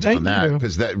 congratulations on that,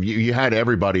 because you had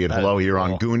everybody at Hello here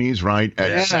on Goonies, right?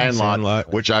 At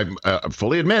Sandlot, which I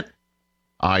fully admit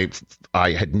I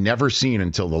had never seen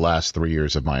until the last 3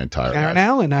 years of my entire life. Karen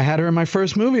Allen, I had her in my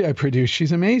first movie I produced.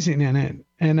 She's amazing in it.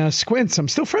 And Squints, I'm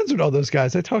still friends with all those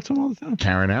guys. I talk to them all the time.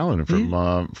 Karen Allen from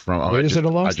Raiders of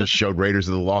the Lost Ark. I just showed Raiders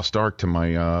of the Lost Ark to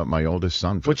my my oldest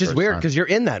son. Which is weird because you're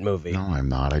in that movie. No, I'm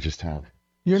not. I just have.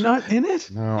 You're not in it?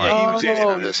 No, I was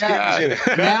in it.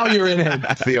 Now you're in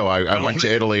it. Theo, I went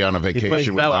to Italy on a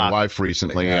vacation with my wife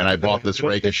recently, and I bought this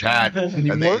rakish hat. And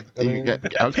you wore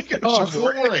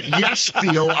it. Yes,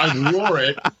 Theo, I wore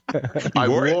it. I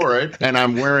wore it, and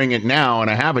I'm wearing it now,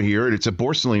 and I have it here. It's a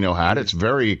Borsalino hat. It's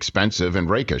very expensive and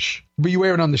rakish. But you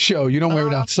wear it on the show. You don't wear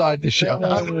it outside the show.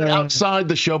 Outside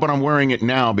the show, but I'm wearing it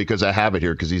now because I have it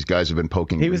here because these guys have been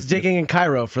poking. He was digging in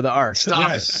Cairo for the Ark. Stop.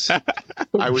 Yes.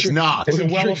 I was not. In the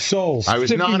Well of Souls. I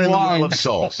was not in the Well of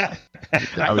Souls.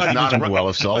 I was not in the Well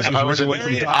of Souls. I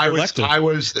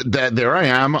was there I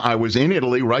am. I was in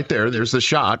Italy right there. There's the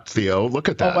shot, Theo. Look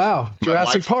at that. Oh, wow.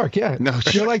 Jurassic Park, yeah. No,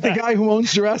 you're like the guy who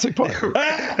owns Jurassic Park.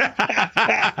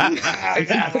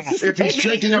 If he's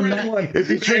drinking a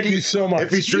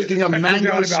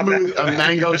mango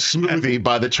smoothie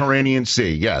by the Turanian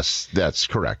Sea, yes, that's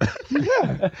correct.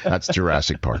 Yeah. That's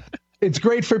Jurassic Park. It's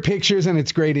great for pictures and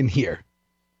it's great in here.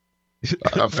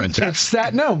 Fantastic.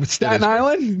 Staten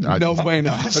Island? No way,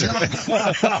 no.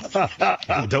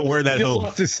 Don't wear that home.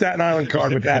 It's a Staten Island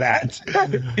card with that hat.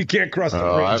 You can't cross the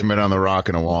bridge. I haven't been on the rock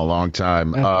in a long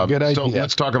time. Good idea. So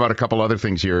let's talk about a couple other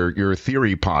things here. Your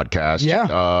Theory podcast.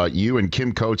 Yeah. You and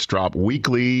Kim Coates drop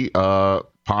weekly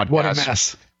podcasts. What a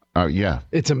mess. Yeah.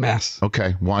 It's a mess.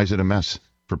 Okay. Why is it a mess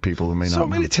for people who may not know? So I'm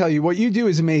going to tell you, what you do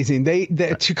is amazing. A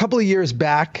couple of years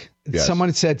back, someone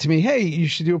had said to me, hey, you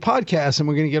should do a podcast and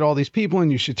we're going to get all these people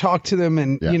and you should talk to them.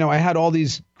 And, I had all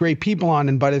these great people on.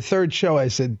 And by the third show, I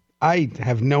said, I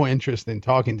have no interest in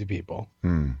talking to people.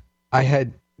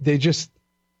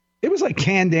 it was like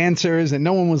canned answers and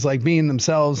no one was like being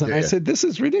themselves. And I said, this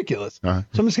is ridiculous. So I'm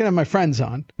just going to have my friends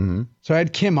on. So I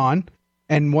had Kim on.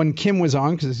 And when Kim was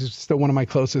on, because this is still one of my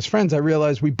closest friends, I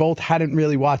realized we both hadn't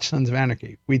really watched Sons of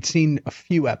Anarchy. We'd seen a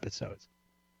few episodes.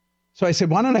 So I said,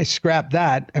 why don't I scrap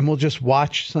that and we'll just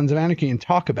watch Sons of Anarchy and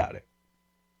talk about it?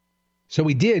 So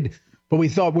we did, but we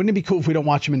thought, wouldn't it be cool if we don't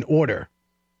watch them in order?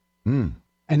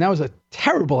 And that was a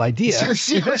terrible idea.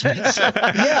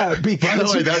 Yeah, because by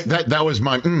the way, that was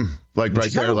my like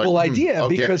right there. Terrible like, idea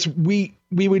because we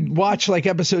would watch like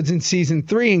episodes in season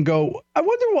 3 and go, I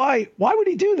wonder why would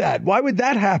he do that? Why would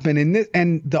that happen?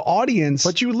 And the audience.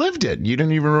 But you lived it. You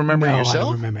didn't even remember yourself. I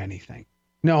don't remember anything.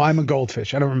 No, I'm a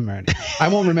goldfish. I don't remember anything. I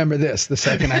won't remember this the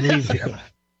second I leave here.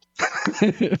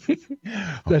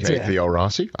 That's okay, it. Theo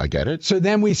Rossi, I get it. So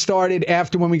then we started,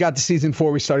 after when we got to season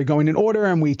 4, we started going in order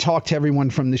and we talked to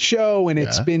everyone from the show, and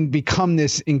it's become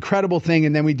this incredible thing.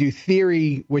 And then we do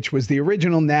Theory, which was the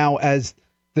original, now as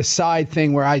the side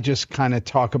thing where I just kind of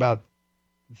talk about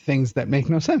things that make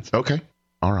no sense. Okay.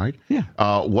 All right. Yeah.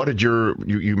 What did you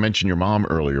mentioned your mom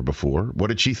earlier before. What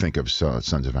did she think of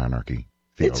Sons of Anarchy?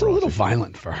 Theo It's a Rossi? little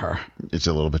violent for her. It's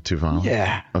a little bit too violent?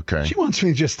 Yeah. Okay. She wants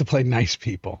me just to play nice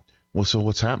people. Well, so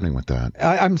what's happening with that?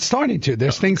 I'm starting to.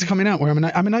 There's things coming out where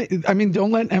I mean,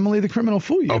 don't let Emily the criminal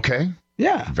fool you. Okay.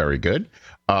 Yeah. Very good.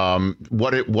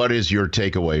 What is your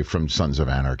takeaway from Sons of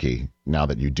Anarchy now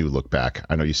that you do look back?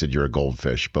 I know you said you're a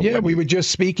goldfish, but yeah, we were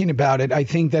just speaking about it. I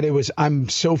think that I'm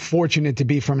so fortunate to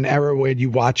be from an era where you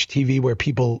watch TV where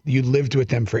you lived with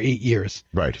them for 8 years.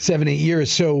 Right. 7-8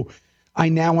 years. So I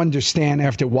now understand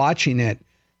after watching it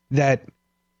that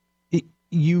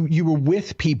you were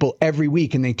with people every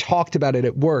week and they talked about it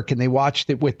at work and they watched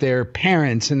it with their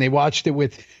parents and they watched it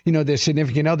with, their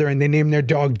significant other, and they named their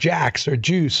dog Jax or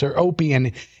Juice or Opie,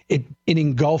 and it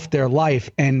engulfed their life.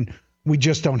 And we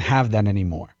just don't have that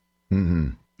anymore.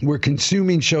 We're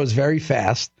consuming shows very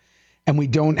fast and we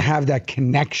don't have that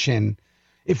connection.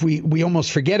 If we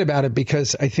almost forget about it,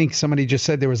 because I think somebody just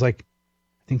said there was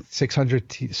 600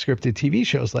 scripted TV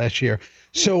shows last year.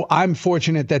 So I'm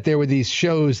fortunate that there were these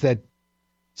shows that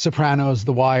Sopranos,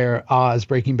 The Wire, Oz,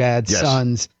 Breaking Bad,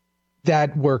 Sons,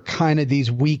 that were kind of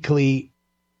these weekly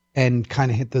and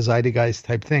kind of hit the zeitgeist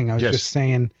type thing. I was just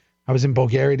saying, I was in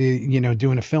Bulgaria,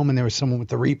 doing a film, and there was someone with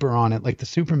the Reaper on it, like the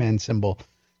Superman symbol.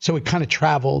 So it kind of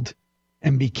traveled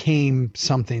and became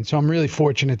something. So I'm really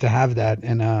fortunate to have that.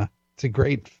 And it's a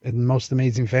great and most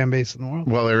amazing fan base in the world.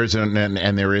 Well, there is, and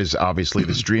there is obviously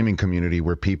the streaming community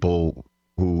where people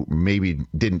who maybe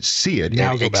didn't see it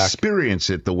and experience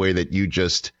it the way that you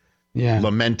just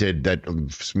lamented that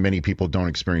many people don't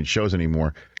experience shows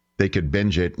anymore. They could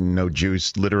binge it, no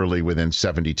juice, literally within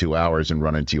 72 hours and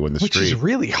run into you in the street. Which is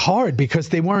really hard because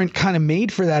they weren't kind of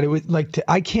made for that. It was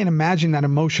I can't imagine that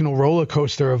emotional roller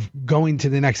coaster of going to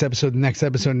the next episode, the next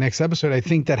episode, the next episode. I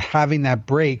think that having that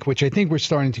break, which I think we're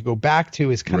starting to go back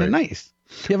to, is kind of nice.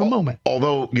 You have a moment.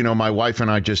 Although, my wife and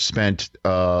I just spent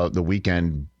the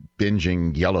weekend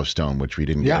binging Yellowstone, which we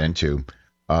didn't get into,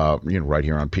 right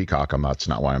here on Peacock. That's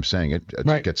not why I'm saying it.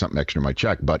 Just get something extra in my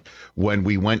check. But when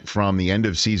we went from the end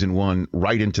of season 1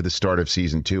 right into the start of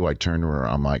season 2, I turned to her.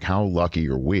 I'm like, how lucky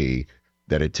are we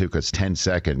that it took us 10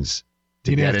 seconds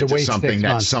to get into something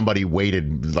that somebody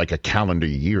waited like a calendar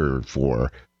year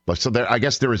for. But so I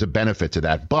guess there is a benefit to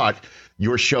that. But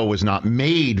your show was not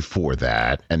made for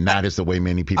that, and that is the way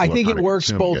many people. I think it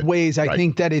works both ways. I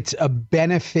think that it's a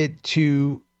benefit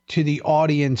to the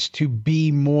audience to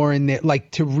be more in their,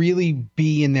 to really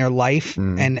be in their life.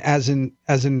 And as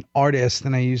an artist,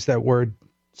 and I use that word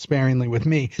sparingly with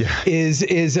me, is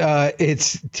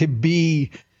it's to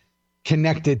be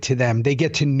connected to them. They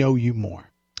get to know you more.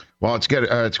 Well, it's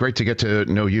great to get to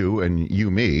know you and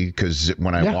you me, because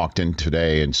when I walked in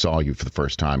today and saw you for the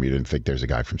first time, you didn't think there's a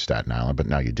guy from Staten Island, but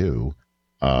now you do.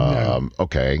 No.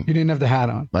 Okay. You didn't have the hat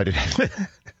on. I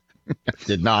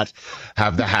did not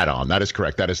have the hat on. That is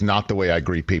correct. That is not the way I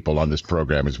greet people on this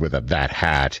program, is with that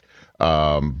hat.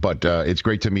 But it's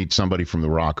great to meet somebody from The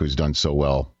Rock who's done so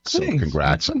well. So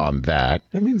congrats on that.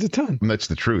 That means a ton. That's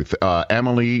the truth.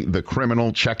 Emily the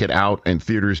Criminal, check it out in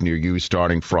theaters near you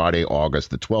starting Friday, August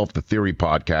the 12th. The Theory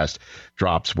podcast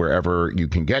drops wherever you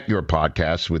can get your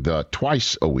podcasts with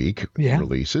twice a week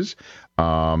releases.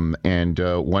 And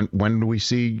when do we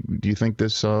see, do you think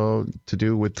this to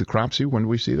do with the Cropsy? When do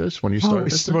we see this? When you start? We're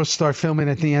supposed to start filming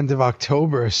at the end of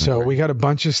October. So we got a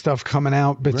bunch of stuff coming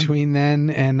out between then.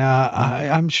 And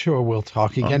I'm sure we'll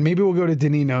talk again. Maybe we'll go to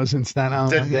Danino's in Staten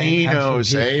Island.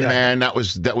 Danino's, hey man, that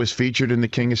was featured in The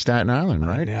King of Staten Island,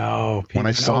 right? No, when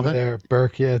I saw that there,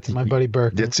 Burke, it's my buddy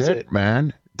Burke. That's it,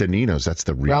 man. Danino's, that's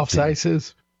the real Ralph's thing.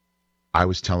 Ices. I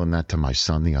was telling that to my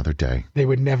son the other day. They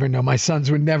would never know. My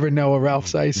sons would never know a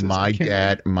Ralph's Isis. My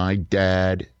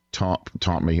dad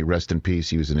taught me, rest in peace.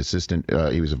 He was an assistant.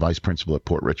 He was a vice principal at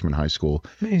Port Richmond High School.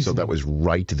 Amazing. So that was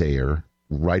right there,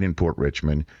 right in Port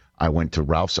Richmond. I went to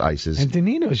Ralph's Isis. And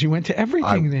Danino's. You went to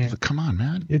everything there. Come on,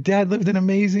 man. Your dad lived an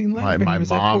amazing life. My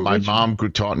mom grew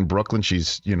taught in Brooklyn.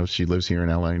 She's, she lives here in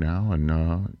L.A. now, and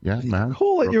man.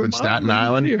 Cool. Your mom Staten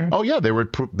Island. Here. Oh yeah, they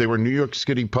were New York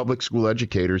City public school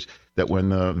educators. That when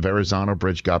the Verrazano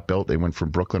Bridge got built, they went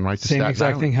from Brooklyn right to Staten Island. Same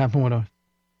exact thing happened with us.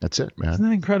 That's it, man. Isn't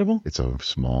that incredible? It's a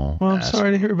small. Well, I'm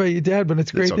sorry to hear about your dad, but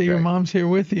it's great that your mom's here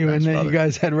with you. Thanks, and then you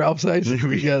guys had Ralph's Isis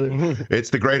together. It's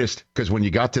the greatest because when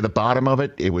you got to the bottom of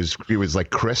it, it was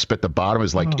like crisp at the bottom.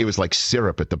 It was like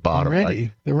syrup at the bottom. I'm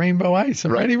ready. The rainbow ice.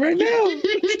 I'm ready right now.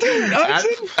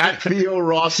 at Theo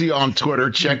Rossi on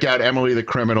Twitter. Check out Emily the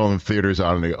Criminal in theaters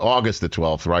on August the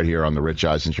 12th, right here on the Rich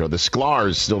Eisen Show. The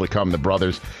Sklars still to come. The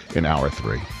brothers in hour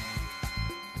 3.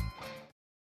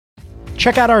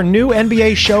 Check out our new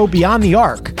NBA show, Beyond the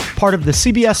Arc, part of the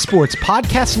CBS Sports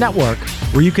Podcast Network,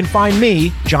 where you can find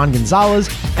me, John Gonzalez,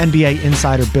 NBA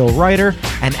insider Bill Ryder,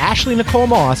 and Ashley Nicole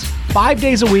Moss 5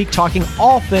 days a week talking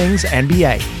all things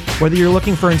NBA. Whether you're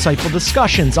looking for insightful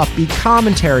discussions, upbeat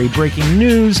commentary, breaking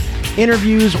news,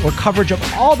 interviews, or coverage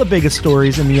of all the biggest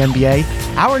stories in the NBA,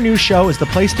 our new show is the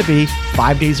place to be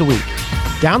 5 days a week.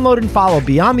 Download and follow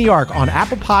Beyond the Arc on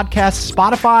Apple Podcasts,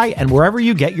 Spotify, and wherever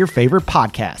you get your favorite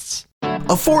podcasts.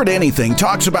 Afford Anything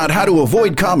talks about how to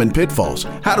avoid common pitfalls,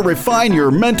 how to refine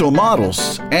your mental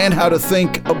models, and how to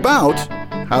think about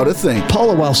how to think.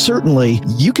 Paula, while certainly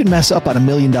you can mess up on $1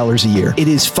 million a year, it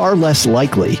is far less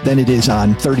likely than it is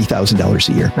on $30,000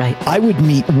 a year. Right. I would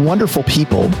meet wonderful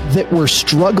people that were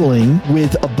struggling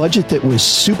with a budget that was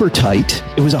super tight.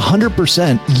 It was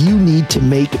 100% you need to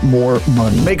make more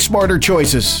money. Make smarter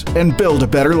choices and build a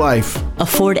better life.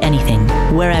 Afford Anything,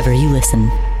 wherever you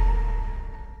listen.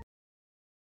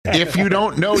 If you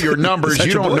don't know your numbers,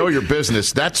 you don't know your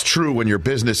business. That's true when your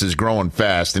business is growing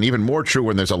fast, and even more true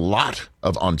when there's a lot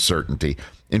of uncertainty.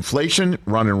 Inflation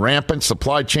running rampant,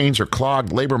 supply chains are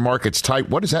clogged, labor markets tight.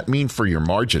 What does that mean for your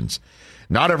margins?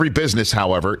 Not every business,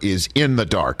 however, is in the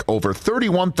dark. Over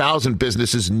 31,000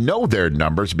 businesses know their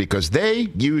numbers because they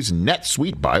use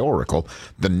NetSuite by Oracle,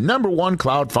 the #1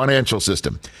 cloud financial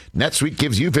system. NetSuite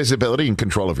gives you visibility and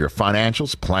control of your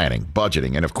financials, planning,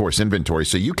 budgeting, and, of course, inventory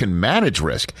so you can manage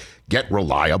risk, get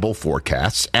reliable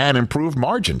forecasts, and improve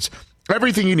margins.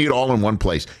 Everything you need all in one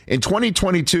place. In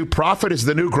 2022, profit is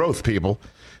the new growth, people.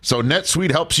 So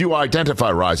NetSuite helps you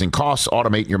identify rising costs,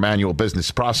 automate your manual business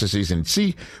processes, and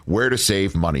see where to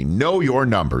save money. Know your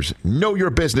numbers, know your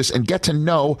business, and get to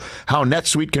know how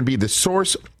NetSuite can be the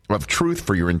source of truth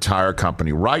for your entire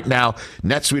company. Right now,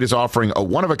 NetSuite is offering a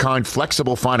one-of-a-kind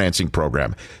flexible financing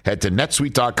program. Head to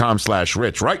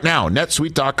netsuite.com/rich. Right now,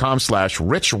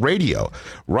 netsuite.com/richradio.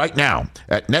 Right now,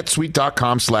 at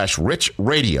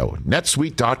netsuite.com/richradio.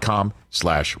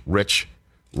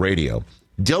 netsuite.com/richradio.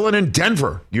 Dylan in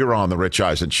Denver, you're on the Rich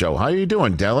Eisen Show. How are you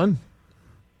doing, Dylan?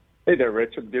 Hey there,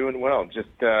 Rich. I'm doing well. Just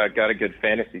got a good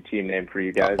fantasy team name for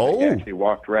you guys. I actually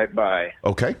walked right by.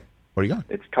 Okay. What do you got?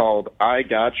 It's called I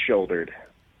Got Shouldered.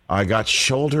 I got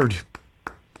shouldered.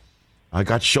 I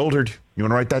got shouldered. You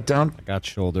want to write that down? I got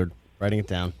shouldered. Writing it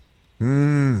down.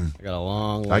 I got a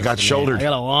long list. I got shouldered. I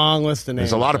got a long list of names.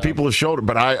 There's a lot of people who shouldered,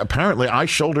 but I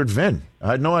shouldered Vin.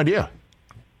 I had no idea.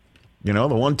 You know,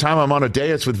 the one time I'm on a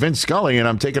dais with Vin Scully and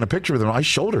I'm taking a picture with him, I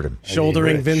shouldered him.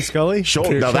 Shouldering Vin Scully?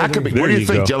 Now that could be. What do you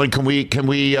think, Dylan? Can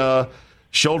we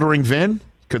shouldering Vin?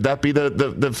 Could that be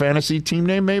the fantasy team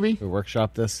name? Maybe we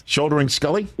workshop this. Shouldering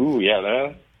Scully. Ooh,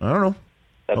 yeah. I don't know.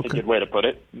 That's a good way to put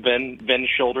it. Vin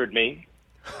shouldered me.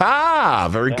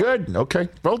 Very good. Okay,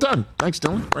 well done. Thanks,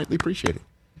 Dylan. Greatly appreciate it.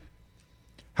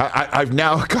 I've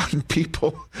now gotten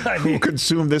people who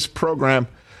consume this program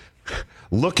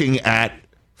looking at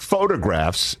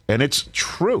photographs, and it's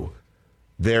true.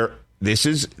 This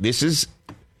is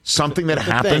something that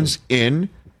happens in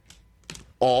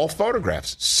all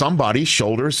photographs. Somebody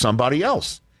shoulders somebody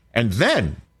else. And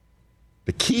then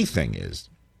the key thing is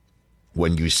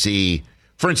when you see,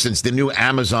 for instance, the new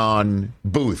Amazon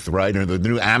booth, right? Or the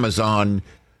new Amazon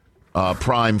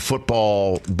Prime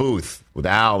football booth with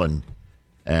Al and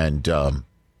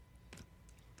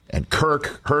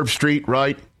Kirk, Herb Street,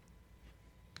 right?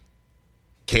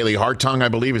 Kaylee Hartung, I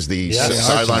believe, is the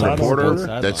sideline reporter.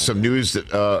 That's some news that,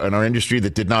 in our industry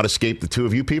that did not escape the two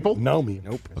of you people. Nope.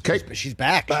 Okay. She's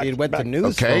back. She went to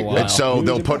news for a while. And so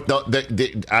they'll put,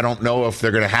 I don't know if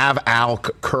they're going to have Al,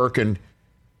 Kirk, and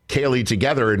Kaylee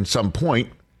together at some point.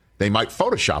 They might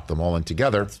Photoshop them all in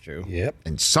together. That's true. Yep.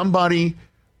 And somebody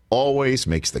always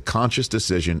makes the conscious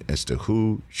decision as to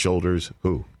who shoulders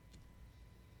who.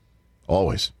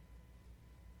 Always.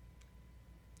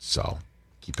 So,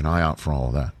 keep an eye out for all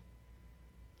of that.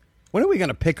 When are we going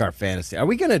to pick our fantasy? Are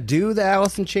we going to do the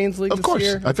Alice in Chains League Of course.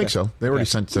 this year? I think so. They already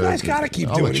sent... You guys got to keep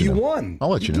doing it. You won. I'll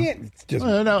let you know.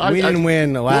 We didn't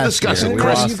win last year. We'll discuss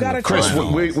it, Chris.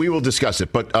 Chris, we will discuss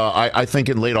it. But I think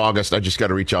in late August, I just got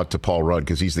to reach out to Paul Rudd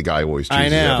because he's the guy who always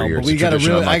chooses every year. But we got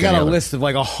I got a list of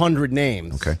like 100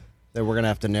 names that we're going to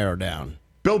have to narrow down.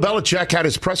 Bill Belichick had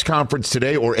his press conference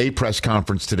today, or a press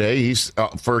conference today. He's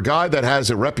for a guy that has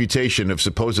a reputation of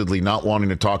supposedly not wanting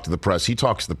to talk to the press. He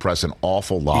talks to the press an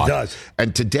awful lot. He does.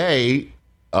 And today,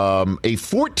 a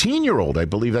 14-year-old, I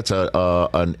believe that's an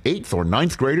 8th or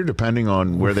 9th grader, depending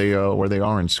on where they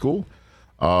are in school,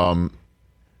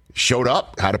 showed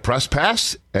up, had a press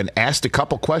pass, and asked a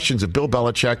couple questions of Bill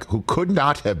Belichick, who could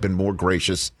not have been more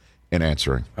gracious in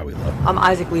answering. I'm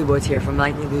Isaac Leibowitz here from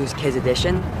Nightly News Kids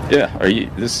Edition. Yeah, are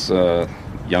you this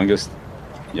youngest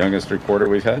reporter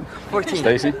we've had? 14.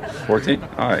 Stacy? 14?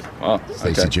 All right. Well,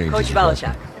 Stacy James. Coach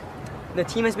Belichick, the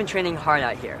team has been training hard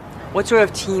out here. What sort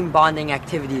of team bonding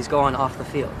activities go on off the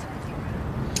field?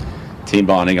 Team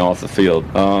bonding off the field.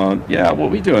 Well,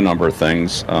 we do a number of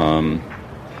things. A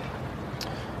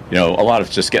lot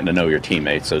of just getting to know your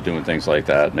teammates, so doing things like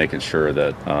that, making sure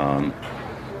that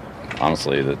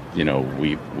honestly, that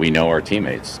we know our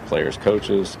teammates, players,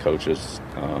 coaches,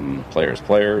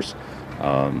 players.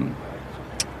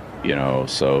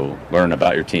 So learn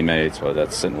about your teammates, whether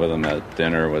that's sitting with them at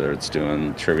dinner, whether it's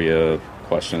doing trivia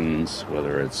questions,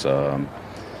 whether it's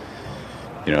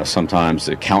sometimes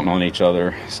they're counting on each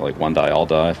other. It's like one die, all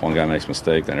die. If one guy makes a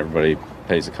mistake, then everybody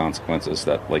pays the consequences.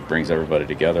 That brings everybody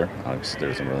together. It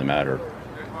doesn't really matter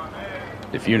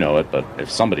if you know it, but if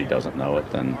somebody doesn't know it,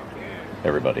 then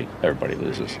everybody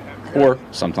loses. Or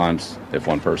sometimes if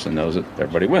one person knows it,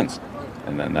 everybody wins.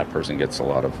 And then that person gets a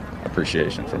lot of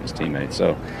appreciation from his teammates.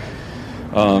 So,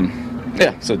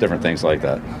 so different things like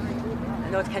that. I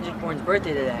know it's Kendrick Bourne's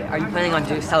birthday today. Are you planning on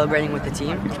celebrating with the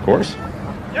team? Of course.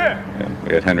 Yeah.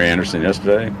 We had Henry Anderson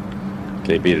yesterday,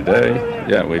 KB today.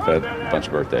 Yeah, we've had a bunch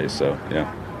of birthdays. So,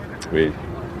 yeah, we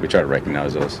try to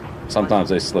recognize those. Sometimes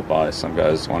they slip by. Some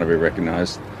guys want to be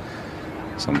recognized.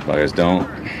 Some guys don't.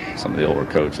 Some of the older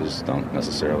coaches don't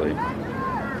necessarily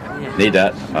need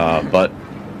that. But,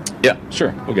 yeah,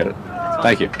 sure, we'll get it.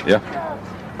 Thank you. Yeah.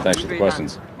 Thanks for the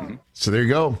questions. Mm-hmm. So there you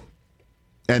go.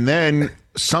 And then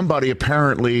somebody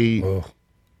apparently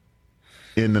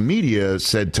in the media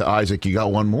said to Isaac, you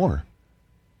got one more.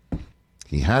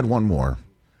 He had one more.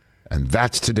 And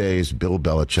that's today's Bill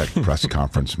Belichick press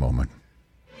conference moment.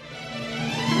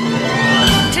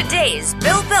 Today's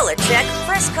Bill Belichick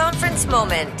press conference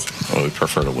moment. Well, we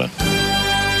prefer to win.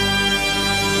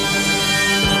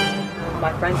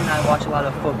 My friends and I watch a lot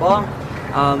of football,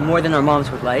 more than our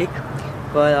moms would like,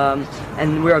 but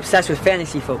and we're obsessed with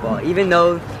fantasy football. Even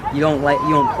though you don't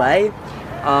play,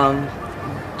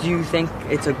 do you think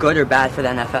it's a good or bad for the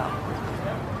NFL?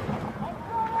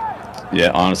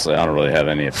 Yeah, honestly, I don't really have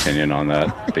any opinion on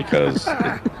that because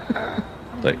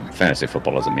fantasy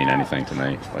football doesn't mean anything to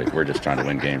me. We're just trying to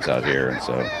win games out here, and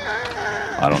so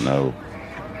I don't know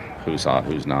who's hot,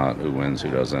 who's not, who wins,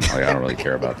 who doesn't. I don't really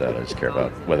care about that. I just care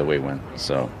about whether we win.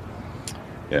 So,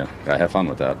 yeah, gotta have fun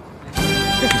with that.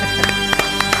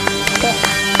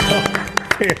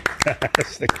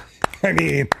 Fantastic. I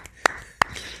mean,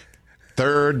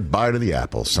 third bite of the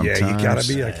apple. Sometimes, yeah, you gotta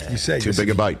be like you say, too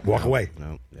big a bite. Walk away.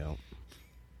 No.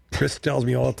 Chris tells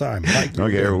me all the time. Mike,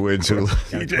 okay, who wins? Who?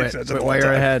 TJ says it all while the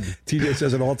you're time. ahead. TJ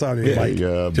says it all the time. Yeah, Mike,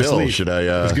 Bill, leave. should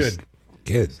I? It's good.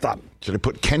 Good. Stop. Should I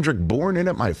put Kendrick Bourne in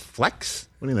at my flex?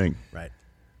 What do you think? Right.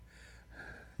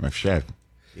 My chef.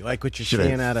 You like what you're Should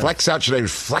seeing I out of flex out? Should I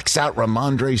flex out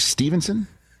Ramondre Stevenson?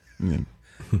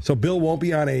 So Bill won't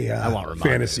be on a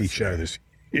fantasy show this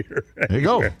year. There you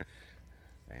go.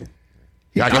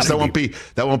 Yeah, I guess that won't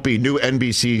be new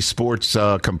NBC Sports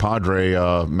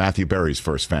compadre Matthew Berry's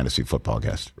first fantasy football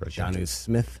guest. Right? Jonnu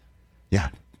Smith. Yeah.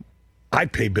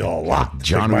 I'd pay Bill a lot.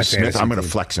 Jonnu Smith. I'm going to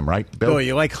flex him, right? Bill? Oh,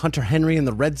 you like Hunter Henry in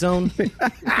the red zone?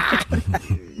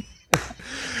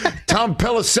 Tom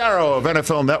Pelissero of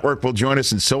NFL Network will join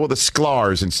us, and so will the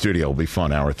Sklar's in studio. It'll be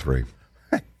fun, hour 3.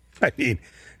 I mean,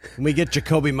 can we get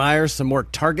Jacoby Myers some more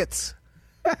targets?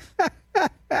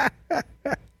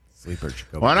 Sleeper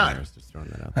Jacoby Why not? Myers, just throwing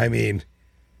that out. I mean,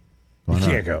 you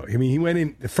can't go. I mean, he went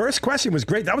in. The first question was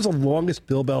great. That was the longest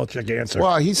Bill Belichick answer.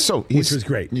 Well, which was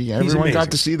great. Yeah, everyone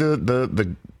got to see the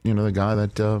guy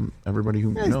that everybody who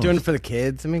he's knows. doing it for the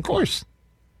kids. I mean, of course.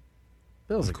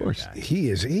 Bill's a good guy. He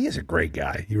is a great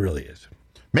guy. He really is.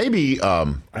 Maybe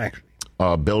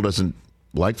Bill doesn't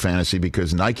like fantasy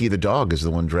because Nike the dog is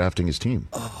the one drafting his team.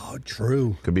 Oh,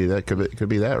 true. Could be that. Could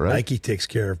be that, right? Nike takes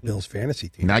care of Bill's fantasy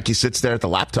team. Nike sits there at the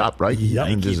laptop, right? Yep.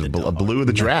 And just blew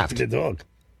the draft. Nike the dog.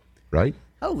 Right?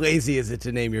 How lazy is it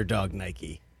to name your dog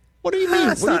Nike? What do you mean?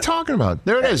 What are you talking about?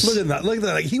 There it is. Look at that. Look at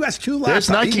that. He has 2 laptops. There's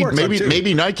Nike.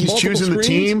 Maybe Nike's Multiple choosing screens?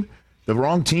 the team, the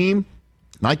wrong team.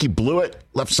 Nike blew it,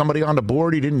 left somebody on the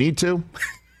board he didn't need to.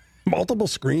 Multiple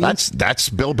screens. That's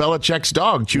Bill Belichick's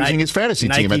dog choosing his fantasy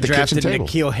team at the kitchen table.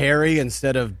 Nike drafted N'Keal Harry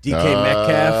instead of DK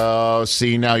Metcalf. Oh,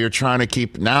 see, now you're trying to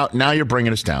keep. Now you're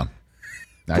bringing us down.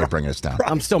 Now you're bringing us down.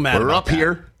 I'm still mad. We're about up that.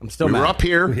 here. I'm still we mad. were up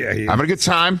here. Yeah. Having a good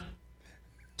time.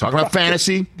 Talking about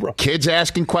fantasy. Kids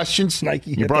asking questions.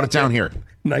 Nike. You brought it down here.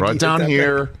 Brought it down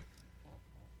here.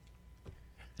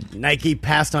 Nike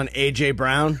passed on A.J.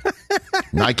 Brown.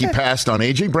 Nike passed on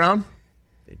A.J. Brown.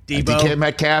 Debo. DK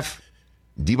Metcalf.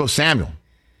 Debo Samuel.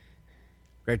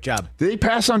 Great job. Did he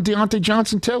pass on Deontay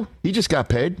Johnson, too? He just got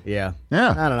paid. Yeah.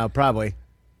 Yeah. I don't know. Probably.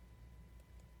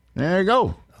 There you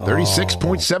go.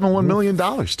 $36.71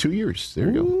 million. 2 years.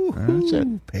 There you go. That's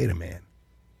it. Paid a man.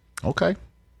 Okay.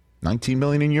 $19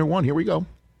 million in year one. Here we go.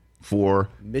 For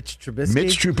Mitch Trubisky.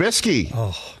 Mitch Trubisky.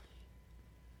 Oh.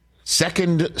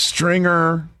 Second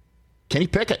stringer. Kenny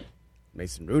Pickett.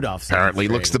 Mason Rudolph. Apparently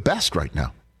looks the best right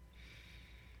now.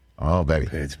 Oh, baby.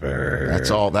 Pittsburgh.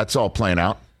 That's all playing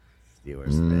out.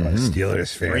 Steelers.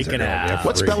 Steelers fans. Freaking out.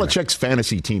 What's Belichick's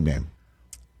fantasy team name?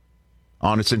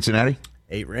 On to Cincinnati?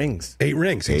 8 rings. 8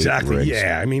 rings, exactly. 8 rings.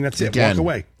 Yeah, I mean, that's it. Again, Walk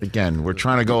away. Again, we're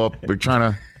trying to go up. We're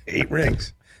trying to 8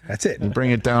 rings. That's it.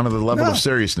 bring it down to the level of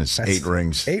seriousness. 8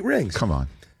 rings. 8 rings. Come on.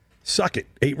 Suck it.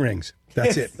 8 rings.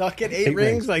 That's it. Suck it. 8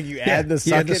 rings? Like you add the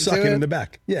suck it suck to it it? in the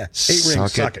back. Yeah. 8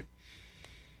 rings. Suck it.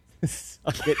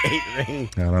 Suck it. 8 rings.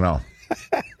 I don't know.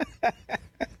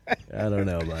 I don't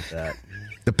know about that.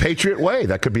 The Patriot Way.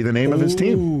 That could be the name of his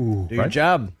team. Do your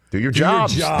job. Do your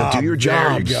jobs. Do your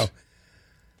jobs. There you go.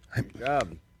 Good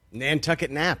job.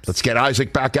 Nantucket naps. Let's get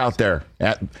Isaac back out there.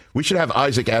 We should have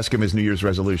Isaac ask him his New Year's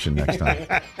resolution next time.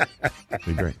 That'd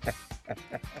be great.